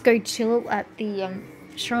 does he just go chill at the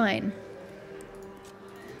shrine?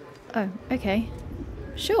 Oh, okay.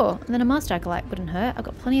 Sure, and then a master acolyte wouldn't hurt. I've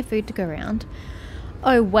got plenty of food to go around.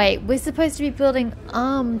 Oh wait, we're supposed to be building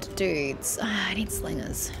armed dudes. I need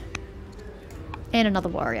slingers. And another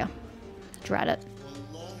warrior. Drat it.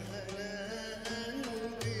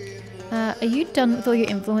 Are you done with all your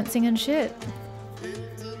influencing and shit?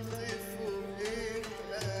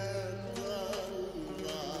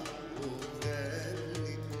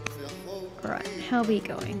 Alright, how are we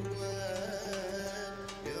going?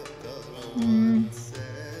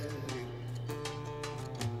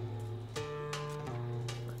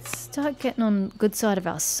 Let's start getting on the good side of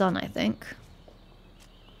our sun, I think.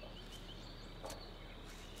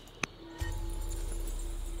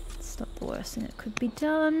 It's not the worst thing that could be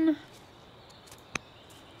done.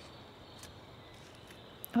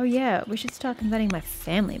 Oh yeah, we should start converting my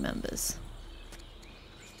family members.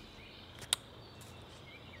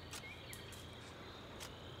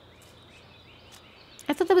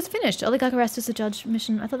 I thought that was finished. Oligarch Arrestus the Judge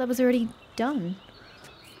mission. I thought that was already done.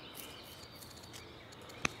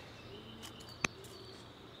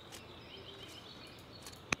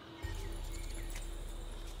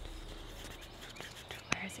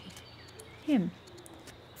 Where is he? Him.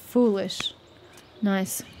 Foolish.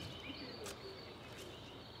 Nice.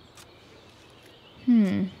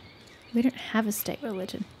 We don't have a state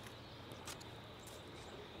religion.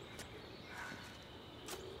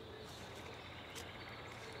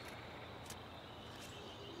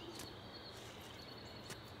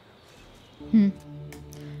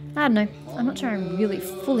 I don't know. I'm not sure I really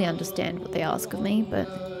fully understand what they ask of me, but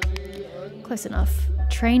close enough.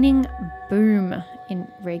 Training boom in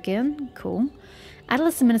Aegean. Cool.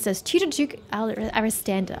 Adolescent Minister says, Tutor Duke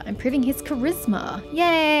Aristander, improving his charisma.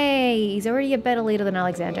 Yay! He's already a better leader than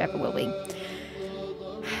Alexander ever will be.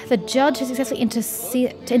 The judge has successfully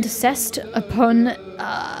intercessed upon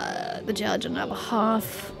the judge on our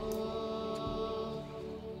behalf.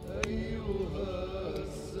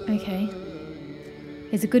 Okay.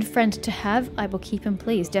 He's a good friend to have. I will keep him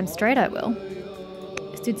pleased. Damn straight I will.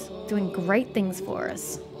 This dude's doing great things for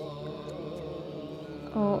us.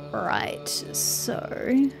 Alright, so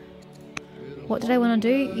what did I want to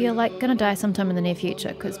do? You're like gonna die sometime in the near future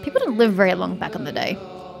because people didn't live very long back in the day.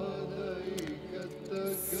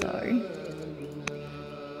 So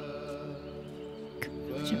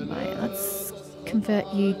religion by let's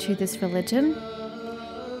convert you to this religion.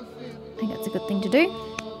 I think that's a good thing to do.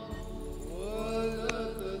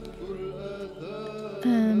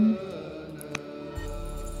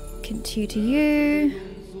 Continue to you.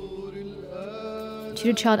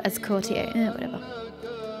 Tutor child as courtier. Whatever.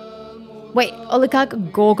 Wait, Oligarch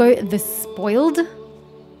Gorgo the Spoiled?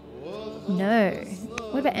 No.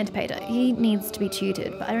 What about Antipater? He needs to be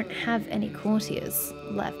tutored, but I don't have any courtiers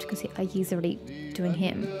left because he's already doing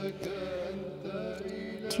him.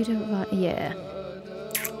 Tutor, yeah.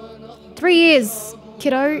 3 years,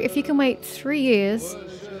 kiddo. If you can wait 3 years,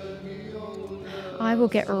 I will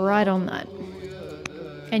get right on that.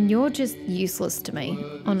 And you're just useless to me,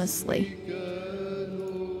 honestly.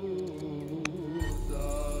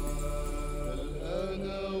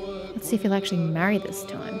 Let's see if he'll actually marry this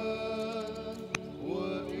time.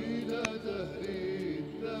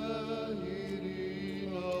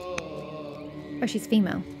 Oh, she's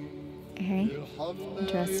female. Okay.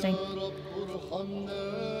 Interesting.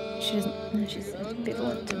 She doesn't... No, she's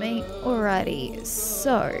ambivalent to me. Alrighty,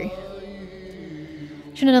 so...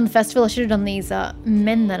 Shouldn't have done the festival, I should have done these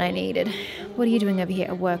men that I needed. What are you doing over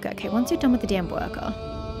here? A worker. Okay, once you're done with the damn worker...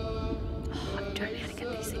 Oh, I don't know how to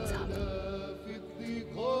get these things up.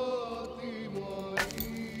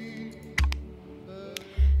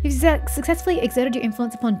 successfully exerted your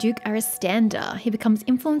influence upon Duke Aristander. He becomes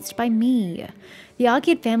influenced by me. The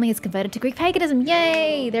Aegean family has converted to Greek paganism.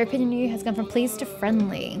 Yay! Their opinion of you has gone from pleased to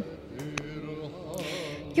friendly.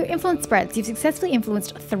 Your influence spreads. You've successfully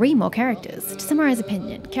influenced 3 more characters. To summarize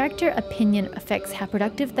opinion, character opinion affects how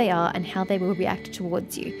productive they are and how they will react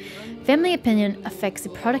towards you. Family opinion affects the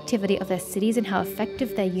productivity of their cities and how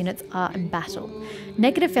effective their units are in battle.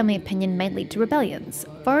 Negative family opinion may lead to rebellions.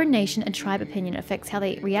 Foreign nation and tribe opinion affects how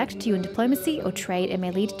they react to you in diplomacy or trade and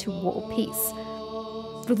may lead to war or peace.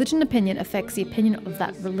 Religion opinion affects the opinion of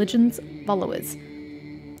that religion's followers.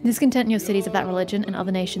 Discontent in your cities of that religion and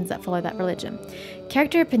other nations that follow that religion.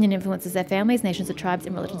 Character opinion influences their families, nations, or tribes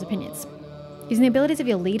and religions' opinions. Using the abilities of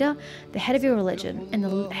your leader, the head of your religion, and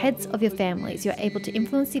the heads of your families, you are able to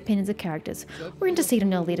influence the opinions of characters or intercede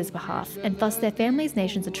on your leader's behalf, and thus their families,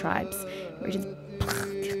 nations, or tribes. Regions.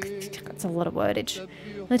 That's a lot of wordage. It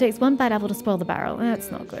only takes 1 bad apple to spoil the barrel. That's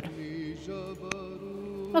not good.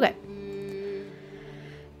 Okay.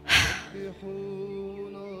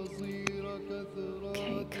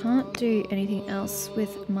 Okay, can't do anything else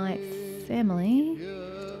with my family.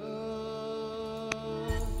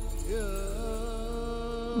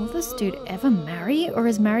 Will this dude ever marry, or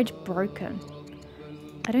is marriage broken?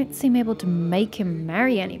 I don't seem able to make him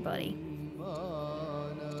marry anybody.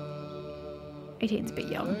 18's a bit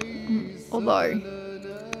young. Although...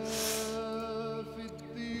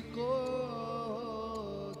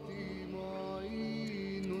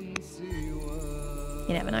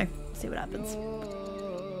 you never know. See what happens.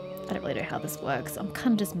 I don't really know how this works. I'm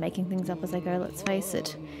kind of just making things up as I go, let's face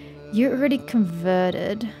it. You're already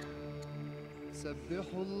converted.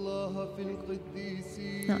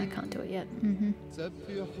 No, I can't do it yet.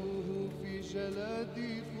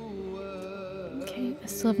 Okay, I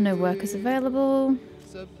still have no workers available.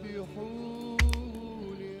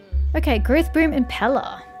 Okay, growth boom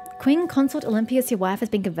impeller. Queen Consort Olympias, your wife, has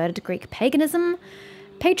been converted to Greek paganism.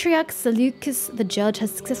 Patriarch Seleucus the Judge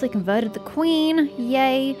has successfully converted the Queen.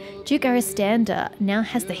 Yay. Duke Aristander now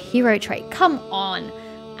has the hero trait. Come on.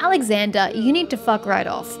 Alexander, you need to fuck right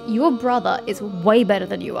off. Your brother is way better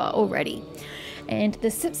than you are already. And the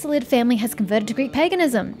Sipsalid family has converted to Greek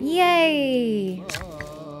paganism. Yay!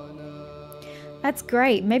 That's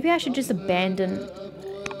great. Maybe I should just abandon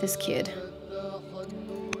this kid.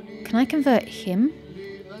 Can I convert him?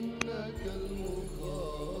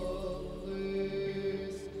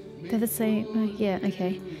 They're the same. Yeah,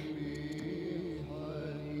 okay.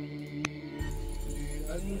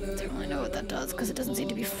 I don't really know what that does because it doesn't seem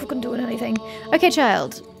to be fucking doing anything. Okay,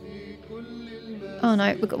 child. Oh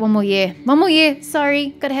no, we've got 1 more year. 1 more year!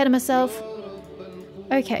 Sorry, got ahead of myself.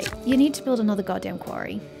 Okay, you need to build another goddamn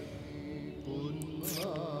quarry.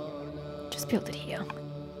 Just build it here.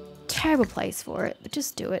 Terrible place for it, but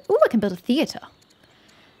just do it. Ooh, I can build a theatre.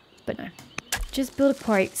 But no. Just build a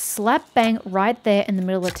quarry slap bang right there in the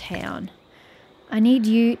middle of town. I need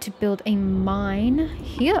you to build a mine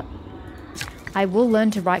here. I will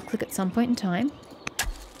learn to right click at some point in time.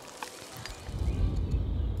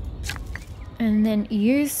 And then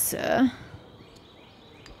you, sir,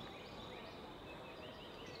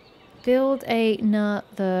 build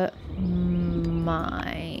another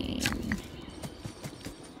mine.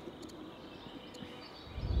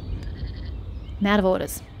 I'm out of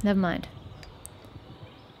orders. Never mind.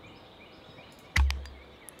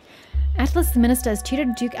 Atlas the Minister has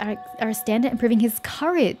tutored Duke Aristander, improving his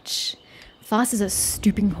courage. Fast as a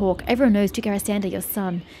stooping hawk. Everyone knows Duke Aristander, your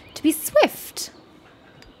son, to be swift.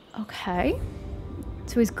 Okay.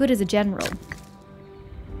 So he's good as a general.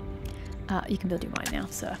 You can build your mine now,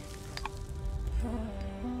 sir.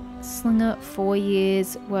 Slinger, 4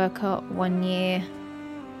 years. Worker, 1 year.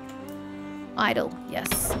 Idle,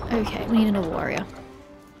 yes. Okay, we need another warrior.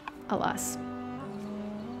 Alas.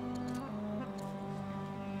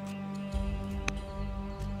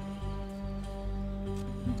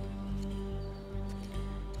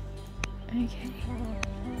 Okay.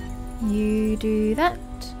 You do that.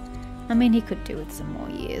 I mean, he could do with some more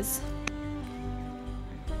years.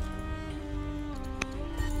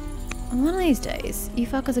 One of these days, you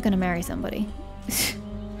fuckers are going to marry somebody.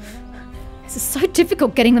 This is so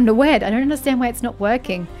difficult getting them to wed. I don't understand why it's not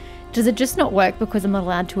working. Does it just not work because I'm not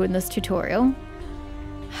allowed to in this tutorial?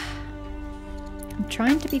 I'm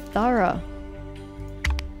trying to be thorough.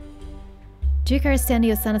 Duke Aristander,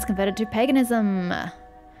 your son, is converted to paganism.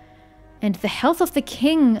 And the health of the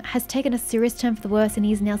king has taken a serious turn for the worse and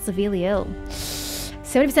he is now severely ill.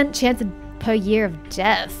 70% chance per year of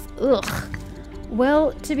death. Ugh.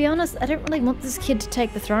 Well, to be honest, I don't really want this kid to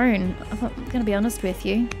take the throne. I'm going to be honest with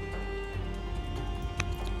you.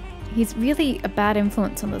 He's really a bad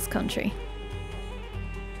influence on this country.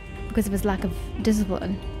 because of his lack of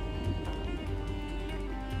discipline.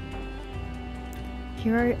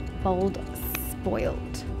 Hero bold,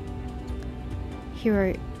 spoiled.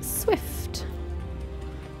 Hero swift.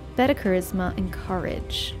 Better charisma and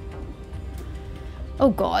courage. Oh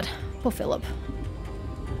god, poor Philip.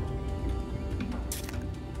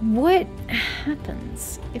 What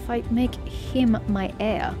happens if I make him my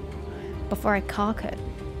heir before I cark it?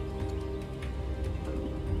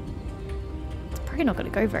 It's probably not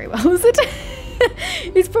going to go very well, is it?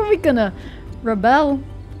 He's probably going to rebel.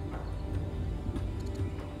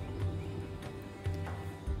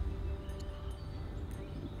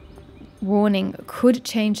 Warning, could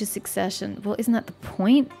change the succession. Well, isn't that the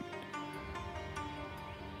point?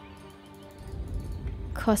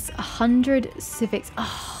 Costs 100 civics.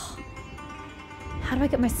 Oh, how do I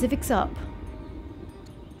get my civics up?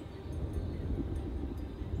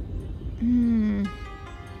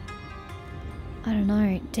 I don't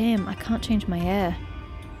know. Damn, I can't change my heir.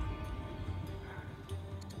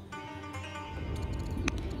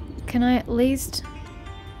 Can I at least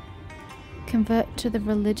convert to the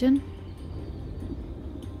religion?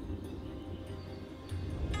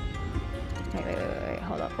 Wait,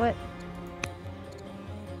 hold up, what?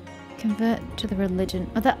 Convert to the religion.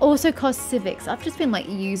 Oh, that also costs civics. I've just been like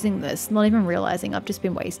using this, not even realizing I've just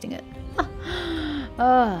been wasting it.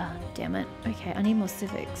 Oh, damn it. Okay, I need more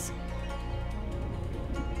civics.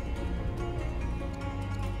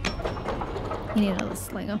 You need another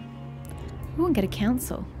slinger. Ooh, and get a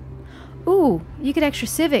council. Ooh, you get extra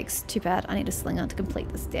civics. Too bad. I need a slinger to complete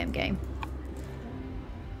this damn game.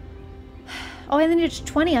 Oh, I only needed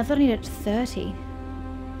 20. I thought I needed 30.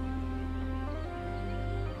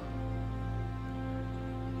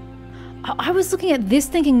 I was looking at this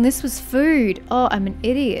thinking this was food. Oh, I'm an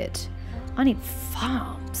idiot. I need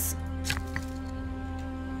farms.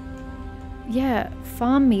 Yeah,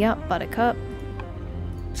 farm me up, buttercup.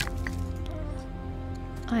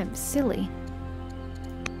 I'm silly.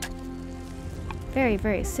 Very,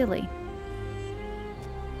 very silly.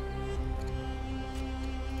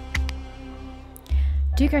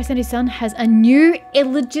 Duke Arseni's son has a new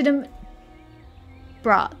illegitimate...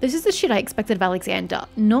 Bruh, this is the shit I expected of Alexander,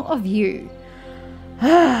 not of you.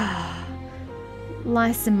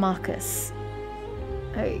 Lysimachus.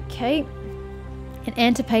 Okay. And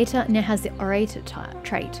Antipater now has the orator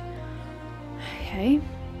trait. Okay.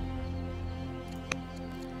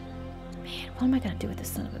 Man, what am I going to do with this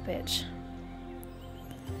son of a bitch?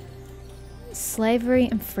 Slavery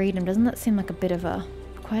and freedom. Doesn't that seem like a bit of a...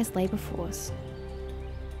 Requires labour force.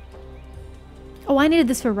 Oh, I needed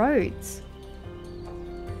this for roads.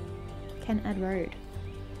 Can add road.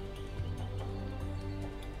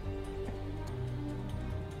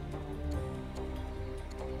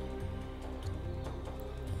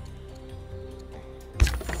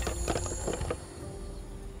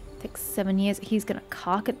 Takes 7 years. He's gonna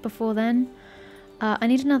cark it before then. I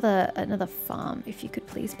need another farm, if you could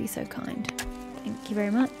please be so kind. Thank you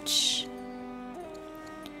very much.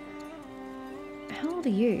 How old are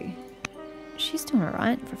you? She's doing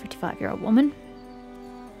alright for a 55-year-old woman.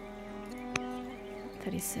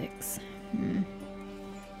 36.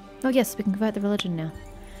 Oh yes, we can convert the religion now.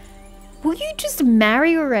 Will you just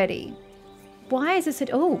marry already? Why is this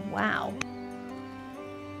oh wow.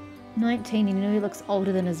 19, he nearly looks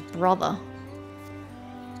older than his brother.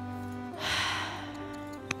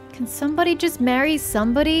 Can somebody just marry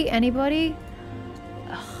somebody? Anybody?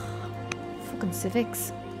 Ugh, fucking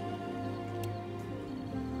civics.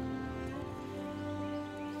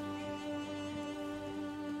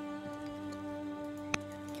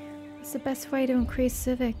 What's the best way to increase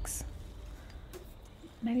civics?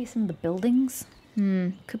 Maybe some of the buildings?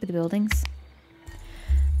 Could be the buildings.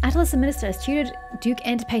 Attalus the minister has tutored Duke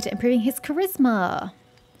Antipater, improving his charisma.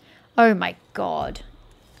 Oh my god.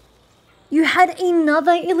 You had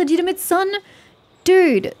another illegitimate son?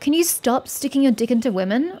 Dude, can you stop sticking your dick into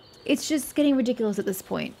women? It's just getting ridiculous at this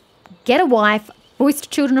point. Get a wife, foist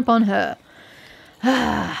children upon her.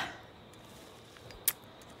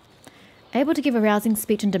 Able to give a rousing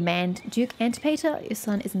speech on demand, Duke Antipater, your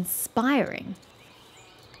son is inspiring.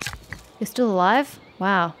 You're still alive?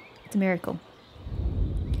 Wow, it's a miracle.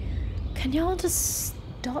 Can y'all just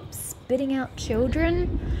stop spitting out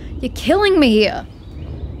children? You're killing me here.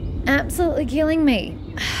 Absolutely killing me.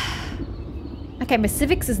 Okay, my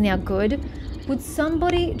civics is now good. Would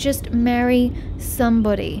somebody just marry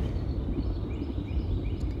somebody?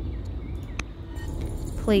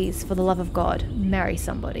 Please, for the love of God, marry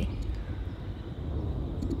somebody.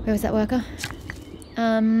 Where was that worker?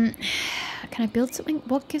 Can I build something?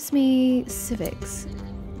 What gives me civics?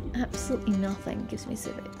 Absolutely nothing gives me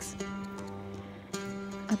civics.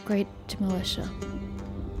 Upgrade to militia.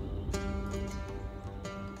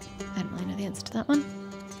 I don't really know the answer to that one.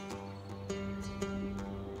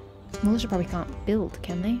 Militia probably can't build,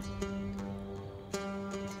 can they?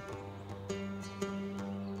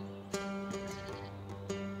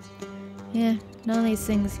 Yeah, none of these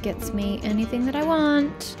things gets me anything that I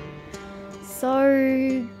want.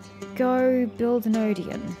 So, go build an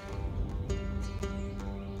Aegean.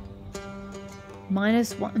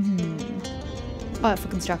 -1. Oh, for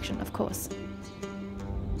construction, of course.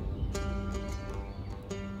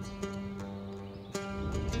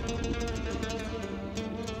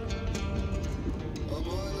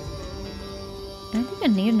 I don't think I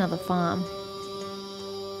need another farm.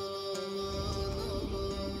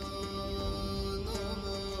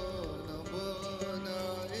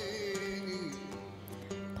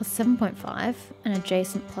 Plus 7.5 and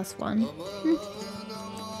adjacent +1.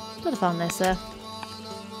 Got a farm there, sir.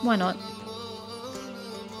 Why not?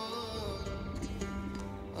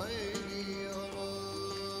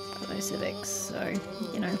 Got no civics, so,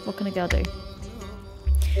 you know, what can a girl do?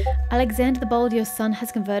 Alexander the Bold, your son,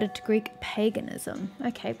 has converted to Greek paganism.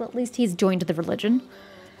 Okay, well, at least he's joined the religion.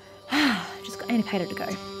 Just got Annie Pater to go.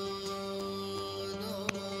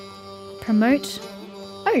 Promote.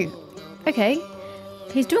 Oh, okay.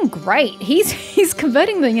 He's doing great. He's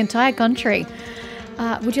converting the entire country.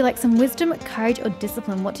 Would you like some wisdom, courage, or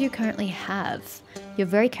discipline? What do you currently have? You're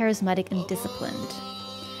very charismatic and disciplined.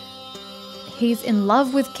 He's in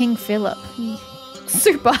love with King Philip.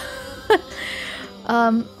 Super.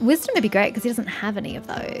 Wisdom would be great because he doesn't have any of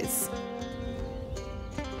those.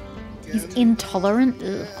 He's intolerant.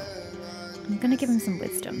 Ugh. I'm going to give him some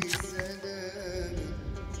wisdom.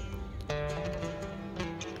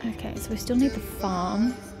 Okay, so we still need the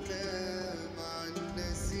farm.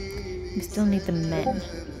 We still need the men.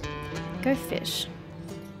 Go fish.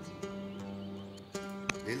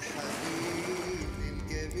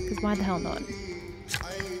 Because why the hell not?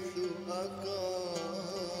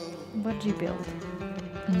 What did you build?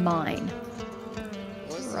 Mine.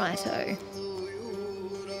 Righto.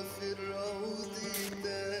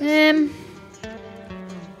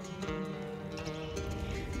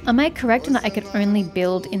 Am I correct in that I could only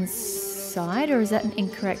build inside, or is that an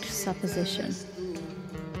incorrect supposition?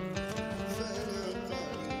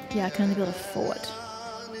 Yeah, I can only build a fort.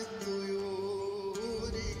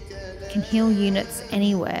 Can heal units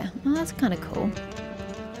anywhere. Oh, that's kind of cool.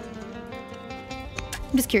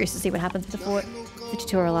 I'm just curious to see what happens with the fort. The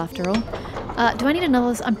tutorial after all. Do I need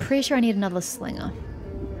another? I'm pretty sure I need another slinger.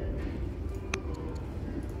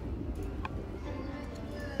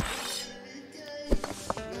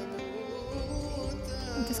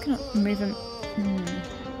 I'm just gonna move him.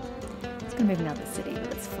 It's gonna move him out of the city,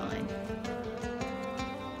 but it's fine.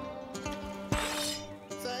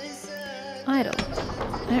 Idle.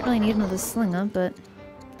 I don't really need another slinger, but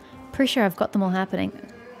pretty sure I've got them all happening.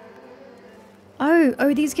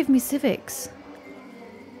 Oh, these give me civics.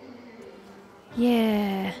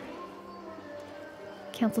 Yeah.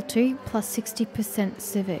 Council 2 plus 60%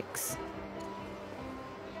 civics.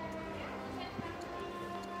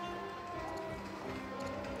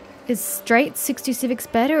 Is straight 60 civics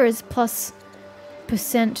better, or is plus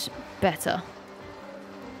 % better?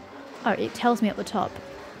 Oh, it tells me at the top.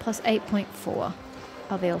 Plus 8.4.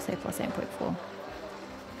 Oh, they all say plus 8.4.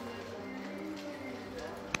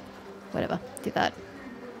 Whatever, do that.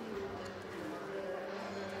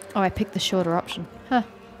 Oh, I picked the shorter option. Huh.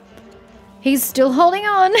 He's still holding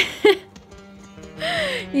on.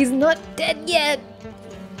 He's not dead yet.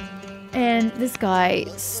 And this guy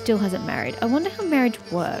still hasn't married. I wonder how marriage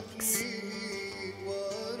works.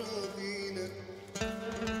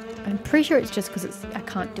 I'm pretty sure it's just because I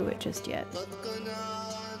can't do it just yet.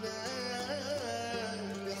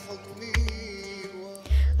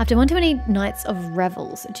 After 120 nights of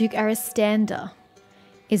revels, Duke Aristander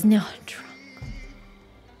is now drunk.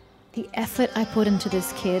 The effort I put into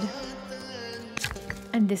this kid,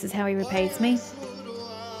 and this is how he repays me.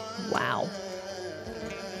 Wow.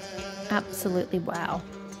 Absolutely wow.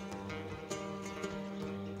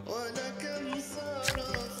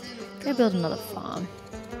 Go build another farm.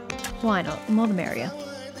 Why not? The more the merrier.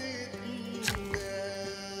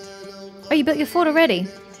 Oh, you built your fort already?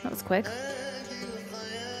 That was quick.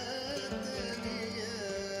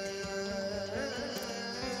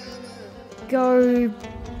 Go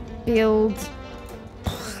build.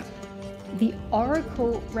 The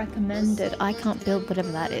Oracle recommended. I can't build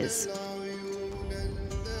whatever that is.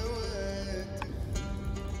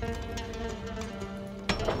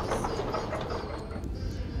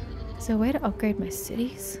 Is there a way to upgrade my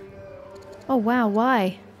cities? Oh wow,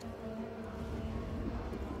 why?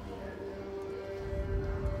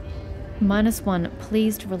 -1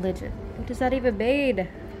 pleased religion. What does that even mean?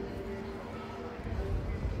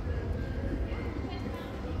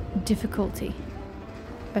 Difficulty.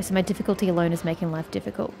 Oh, so my difficulty alone is making life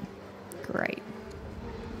difficult. Great.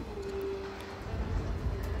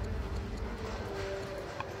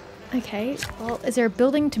 Okay, well, is there a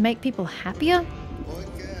building to make people happier?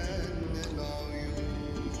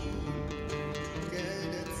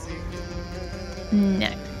 No.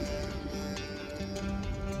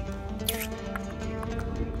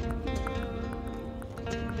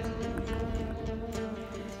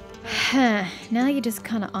 Now you're just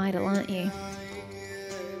kind of idle, aren't you?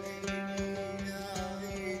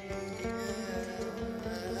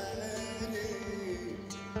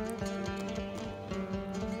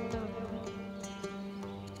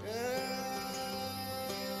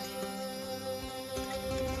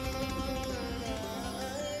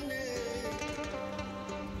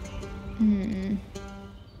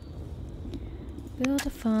 Build a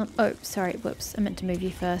farm. Oh, sorry. Whoops. I meant to move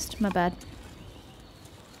you first. My bad.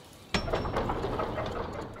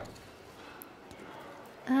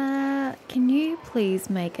 Can you please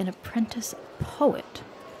make an apprentice poet?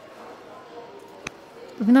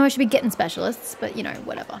 Even though I should be getting specialists, but you know,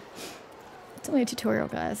 whatever. It's only a tutorial,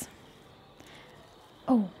 guys.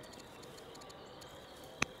 Oh.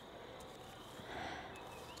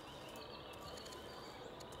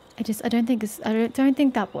 I don't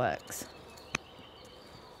think that works.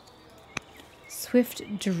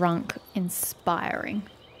 Swift, drunk, inspiring.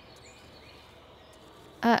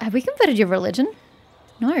 Have we converted your religion?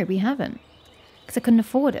 No, we haven't. Because I couldn't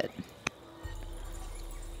afford it.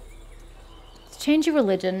 Let's change your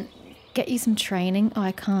religion. Get you some training. Oh,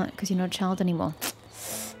 I can't because you're not a child anymore.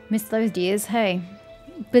 Missed those years. Hey,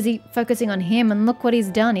 busy focusing on him and look what he's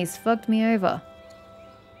done. He's fucked me over.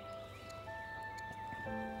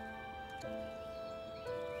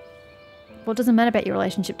 Well, it doesn't matter about your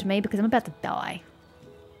relationship to me because I'm about to die.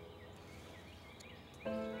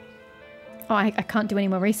 Oh, I can't do any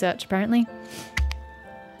more research, apparently.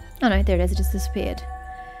 Oh no, there it is. It just disappeared.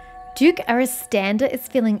 Duke Aristander is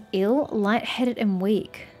feeling ill, lightheaded and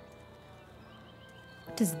weak.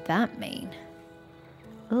 What does that mean?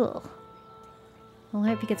 Ugh. Well, I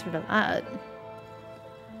hope he gets rid of that.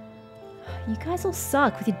 You guys all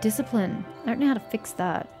suck with your discipline. I don't know how to fix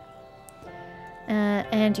that.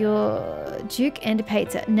 And your Duke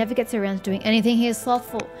Antipater never gets around to doing anything. He is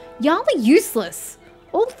slothful. Y'all are useless.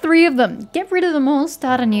 All three of them. Get rid of them all.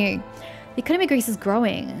 Start anew. The economy of Greece is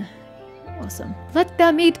growing. Awesome. Let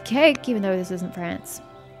them eat cake, even though this isn't France.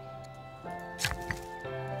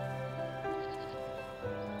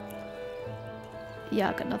 Yeah,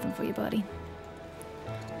 I've got nothing for you, buddy.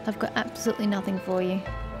 I've got absolutely nothing for you.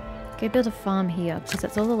 Go build a farm here, because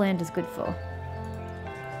that's all the land is good for.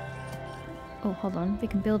 Oh, hold on. We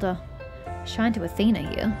can build a shrine to Athena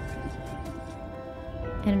here.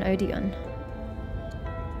 And an Aegean.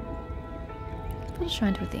 Build a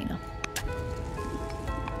shrine to Athena.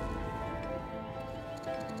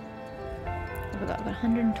 I've got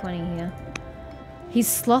 120 here. He's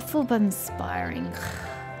slothful but inspiring.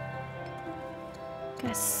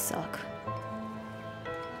 Guys suck.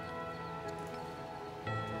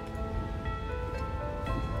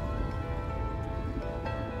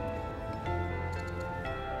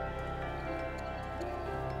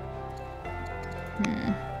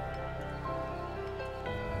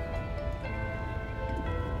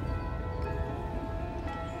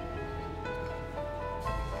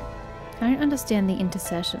 I don't understand the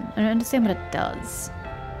intercession. I don't understand what it does.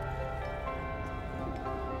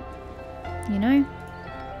 You know?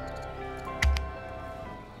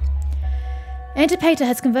 Antipater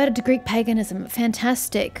has converted to Greek paganism.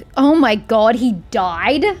 Fantastic. Oh my god, he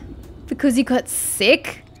died? Because he got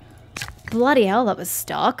sick? Bloody hell, that was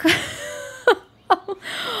stuck.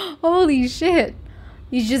 Holy shit.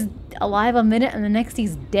 He's just alive a minute and the next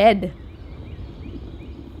he's dead.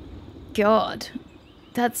 God.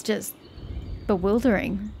 That's just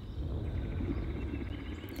bewildering.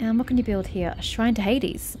 What can you build here? A shrine to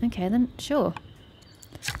Hades. Okay then, sure.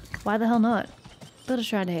 Why the hell not? Build a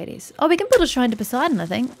shrine to Hades. Oh, we can build a shrine to Poseidon, I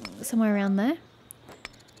think. Somewhere around there.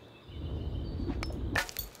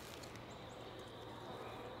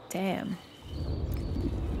 Damn.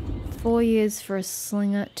 4 years for a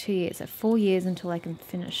slinger, 2 years. So 4 years until I can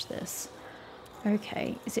finish this.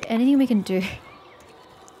 Okay. Is there anything we can do?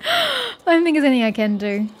 I don't think there's anything I can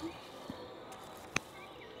do.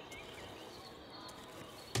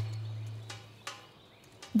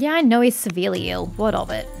 Yeah, I know he's severely ill. What of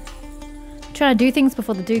it? Trying to do things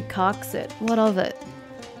before the dude carks it. What of it?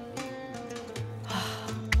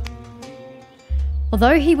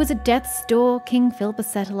 Although he was at death's door, King Philip a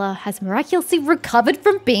Settler has miraculously recovered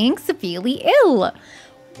from being severely ill.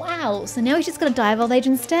 Wow, so now he's just going to die of old age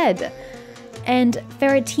instead. And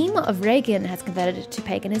Feratima of Aegean has converted to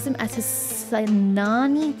paganism as his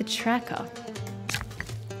Sinani the Tracker.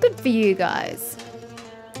 Good for you guys.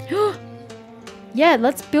 Yeah,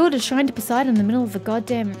 let's build a shrine to Poseidon in the middle of the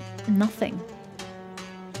goddamn nothing.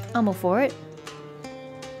 I'm all for it.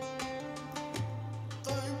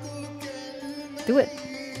 Do it.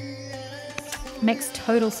 Makes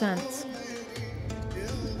total sense.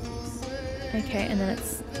 Okay, and then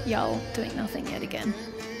it's y'all doing nothing yet again.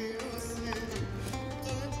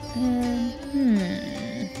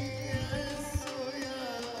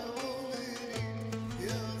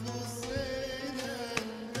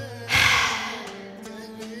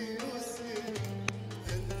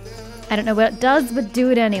 I don't know what it does, but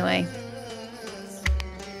do it anyway.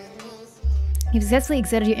 You've successfully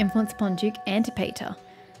exerted your influence upon Duke Antipater.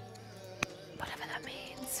 Whatever that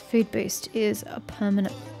means. Food boost is a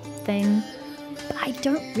permanent thing. But I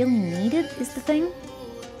don't really need it, is the thing.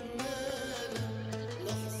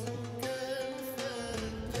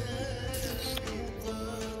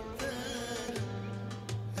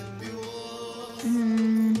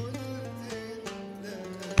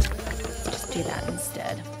 Just do that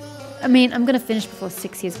instead. I mean, I'm going to finish before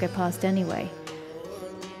 6 years go past anyway.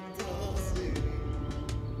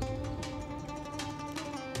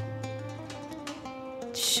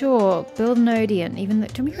 Sure, build an Odeon, even though...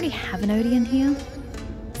 Don't we already have an Odeon here?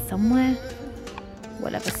 Somewhere?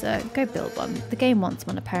 Whatever, sir. Go build one. The game wants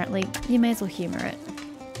one, apparently. You may as well humour it.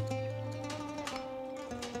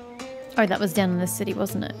 Oh, that was down in this city,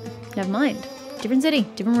 wasn't it? Never mind. Different city,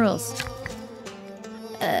 different rules.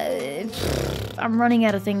 I'm running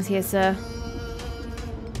out of things here, sir.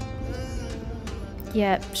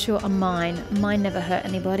 Yeah, sure, a mine. Mine never hurt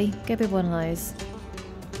anybody. Go build one of those.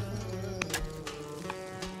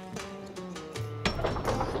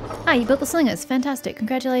 Ah, you built the slingers. Fantastic.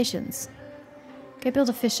 Congratulations. Go build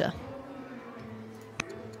a fisher.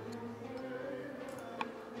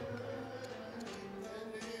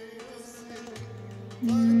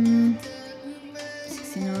 Hmm.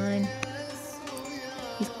 69.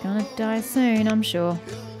 He's gonna die soon, I'm sure.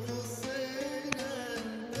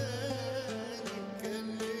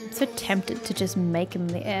 I'm so tempted to just make him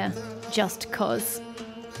the heir. Just cause.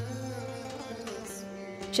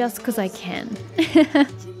 Just cause I can.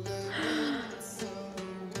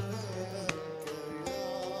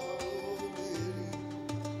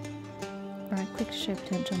 Right, click show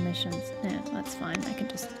potential missions. Yeah, that's fine. I can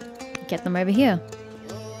just get them over here.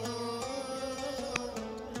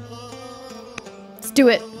 Let's do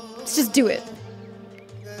it. Let's just do it.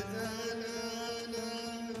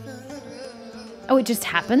 Oh, it just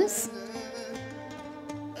happens?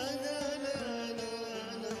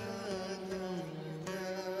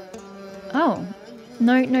 Oh.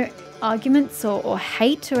 No arguments or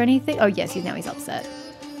hate or anything? Oh, yes, now he's upset.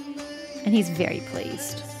 And he's very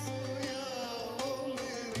pleased.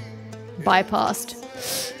 Bypassed.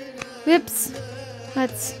 Whoops. I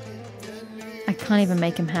can't even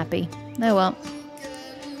make him happy. Oh well.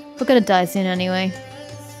 We're gonna die soon anyway.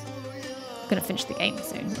 We're gonna finish the game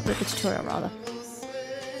soon. The tutorial, rather.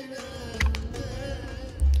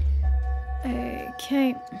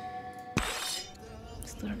 Okay.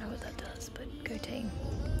 Still don't know what that does, but go team.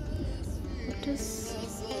 What does...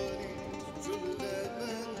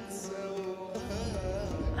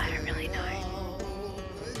 I don't really know.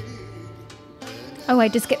 Oh, I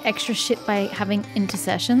just get extra shit by having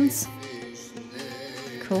intercessions.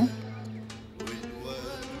 Cool.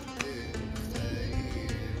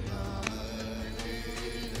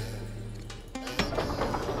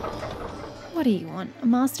 What do you want? A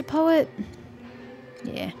master poet?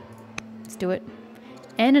 Yeah, let's do it.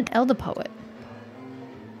 And an elder poet.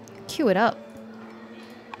 Cue it up.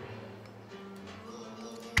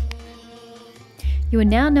 You are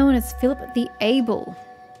now known as Philip the Able.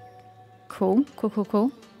 Cool.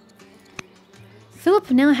 Philip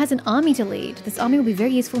now has an army to lead. This army will be very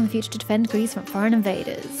useful in the future to defend Greece from foreign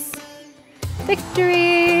invaders.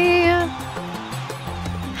 Victory!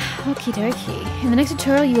 Okie dokie. In the next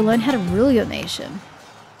tutorial, you will learn how to rule your nation.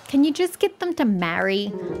 Can you just get them to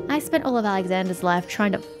marry? I spent all of Alexander's life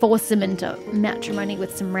trying to force him into matrimony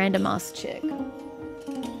with some random ass chick.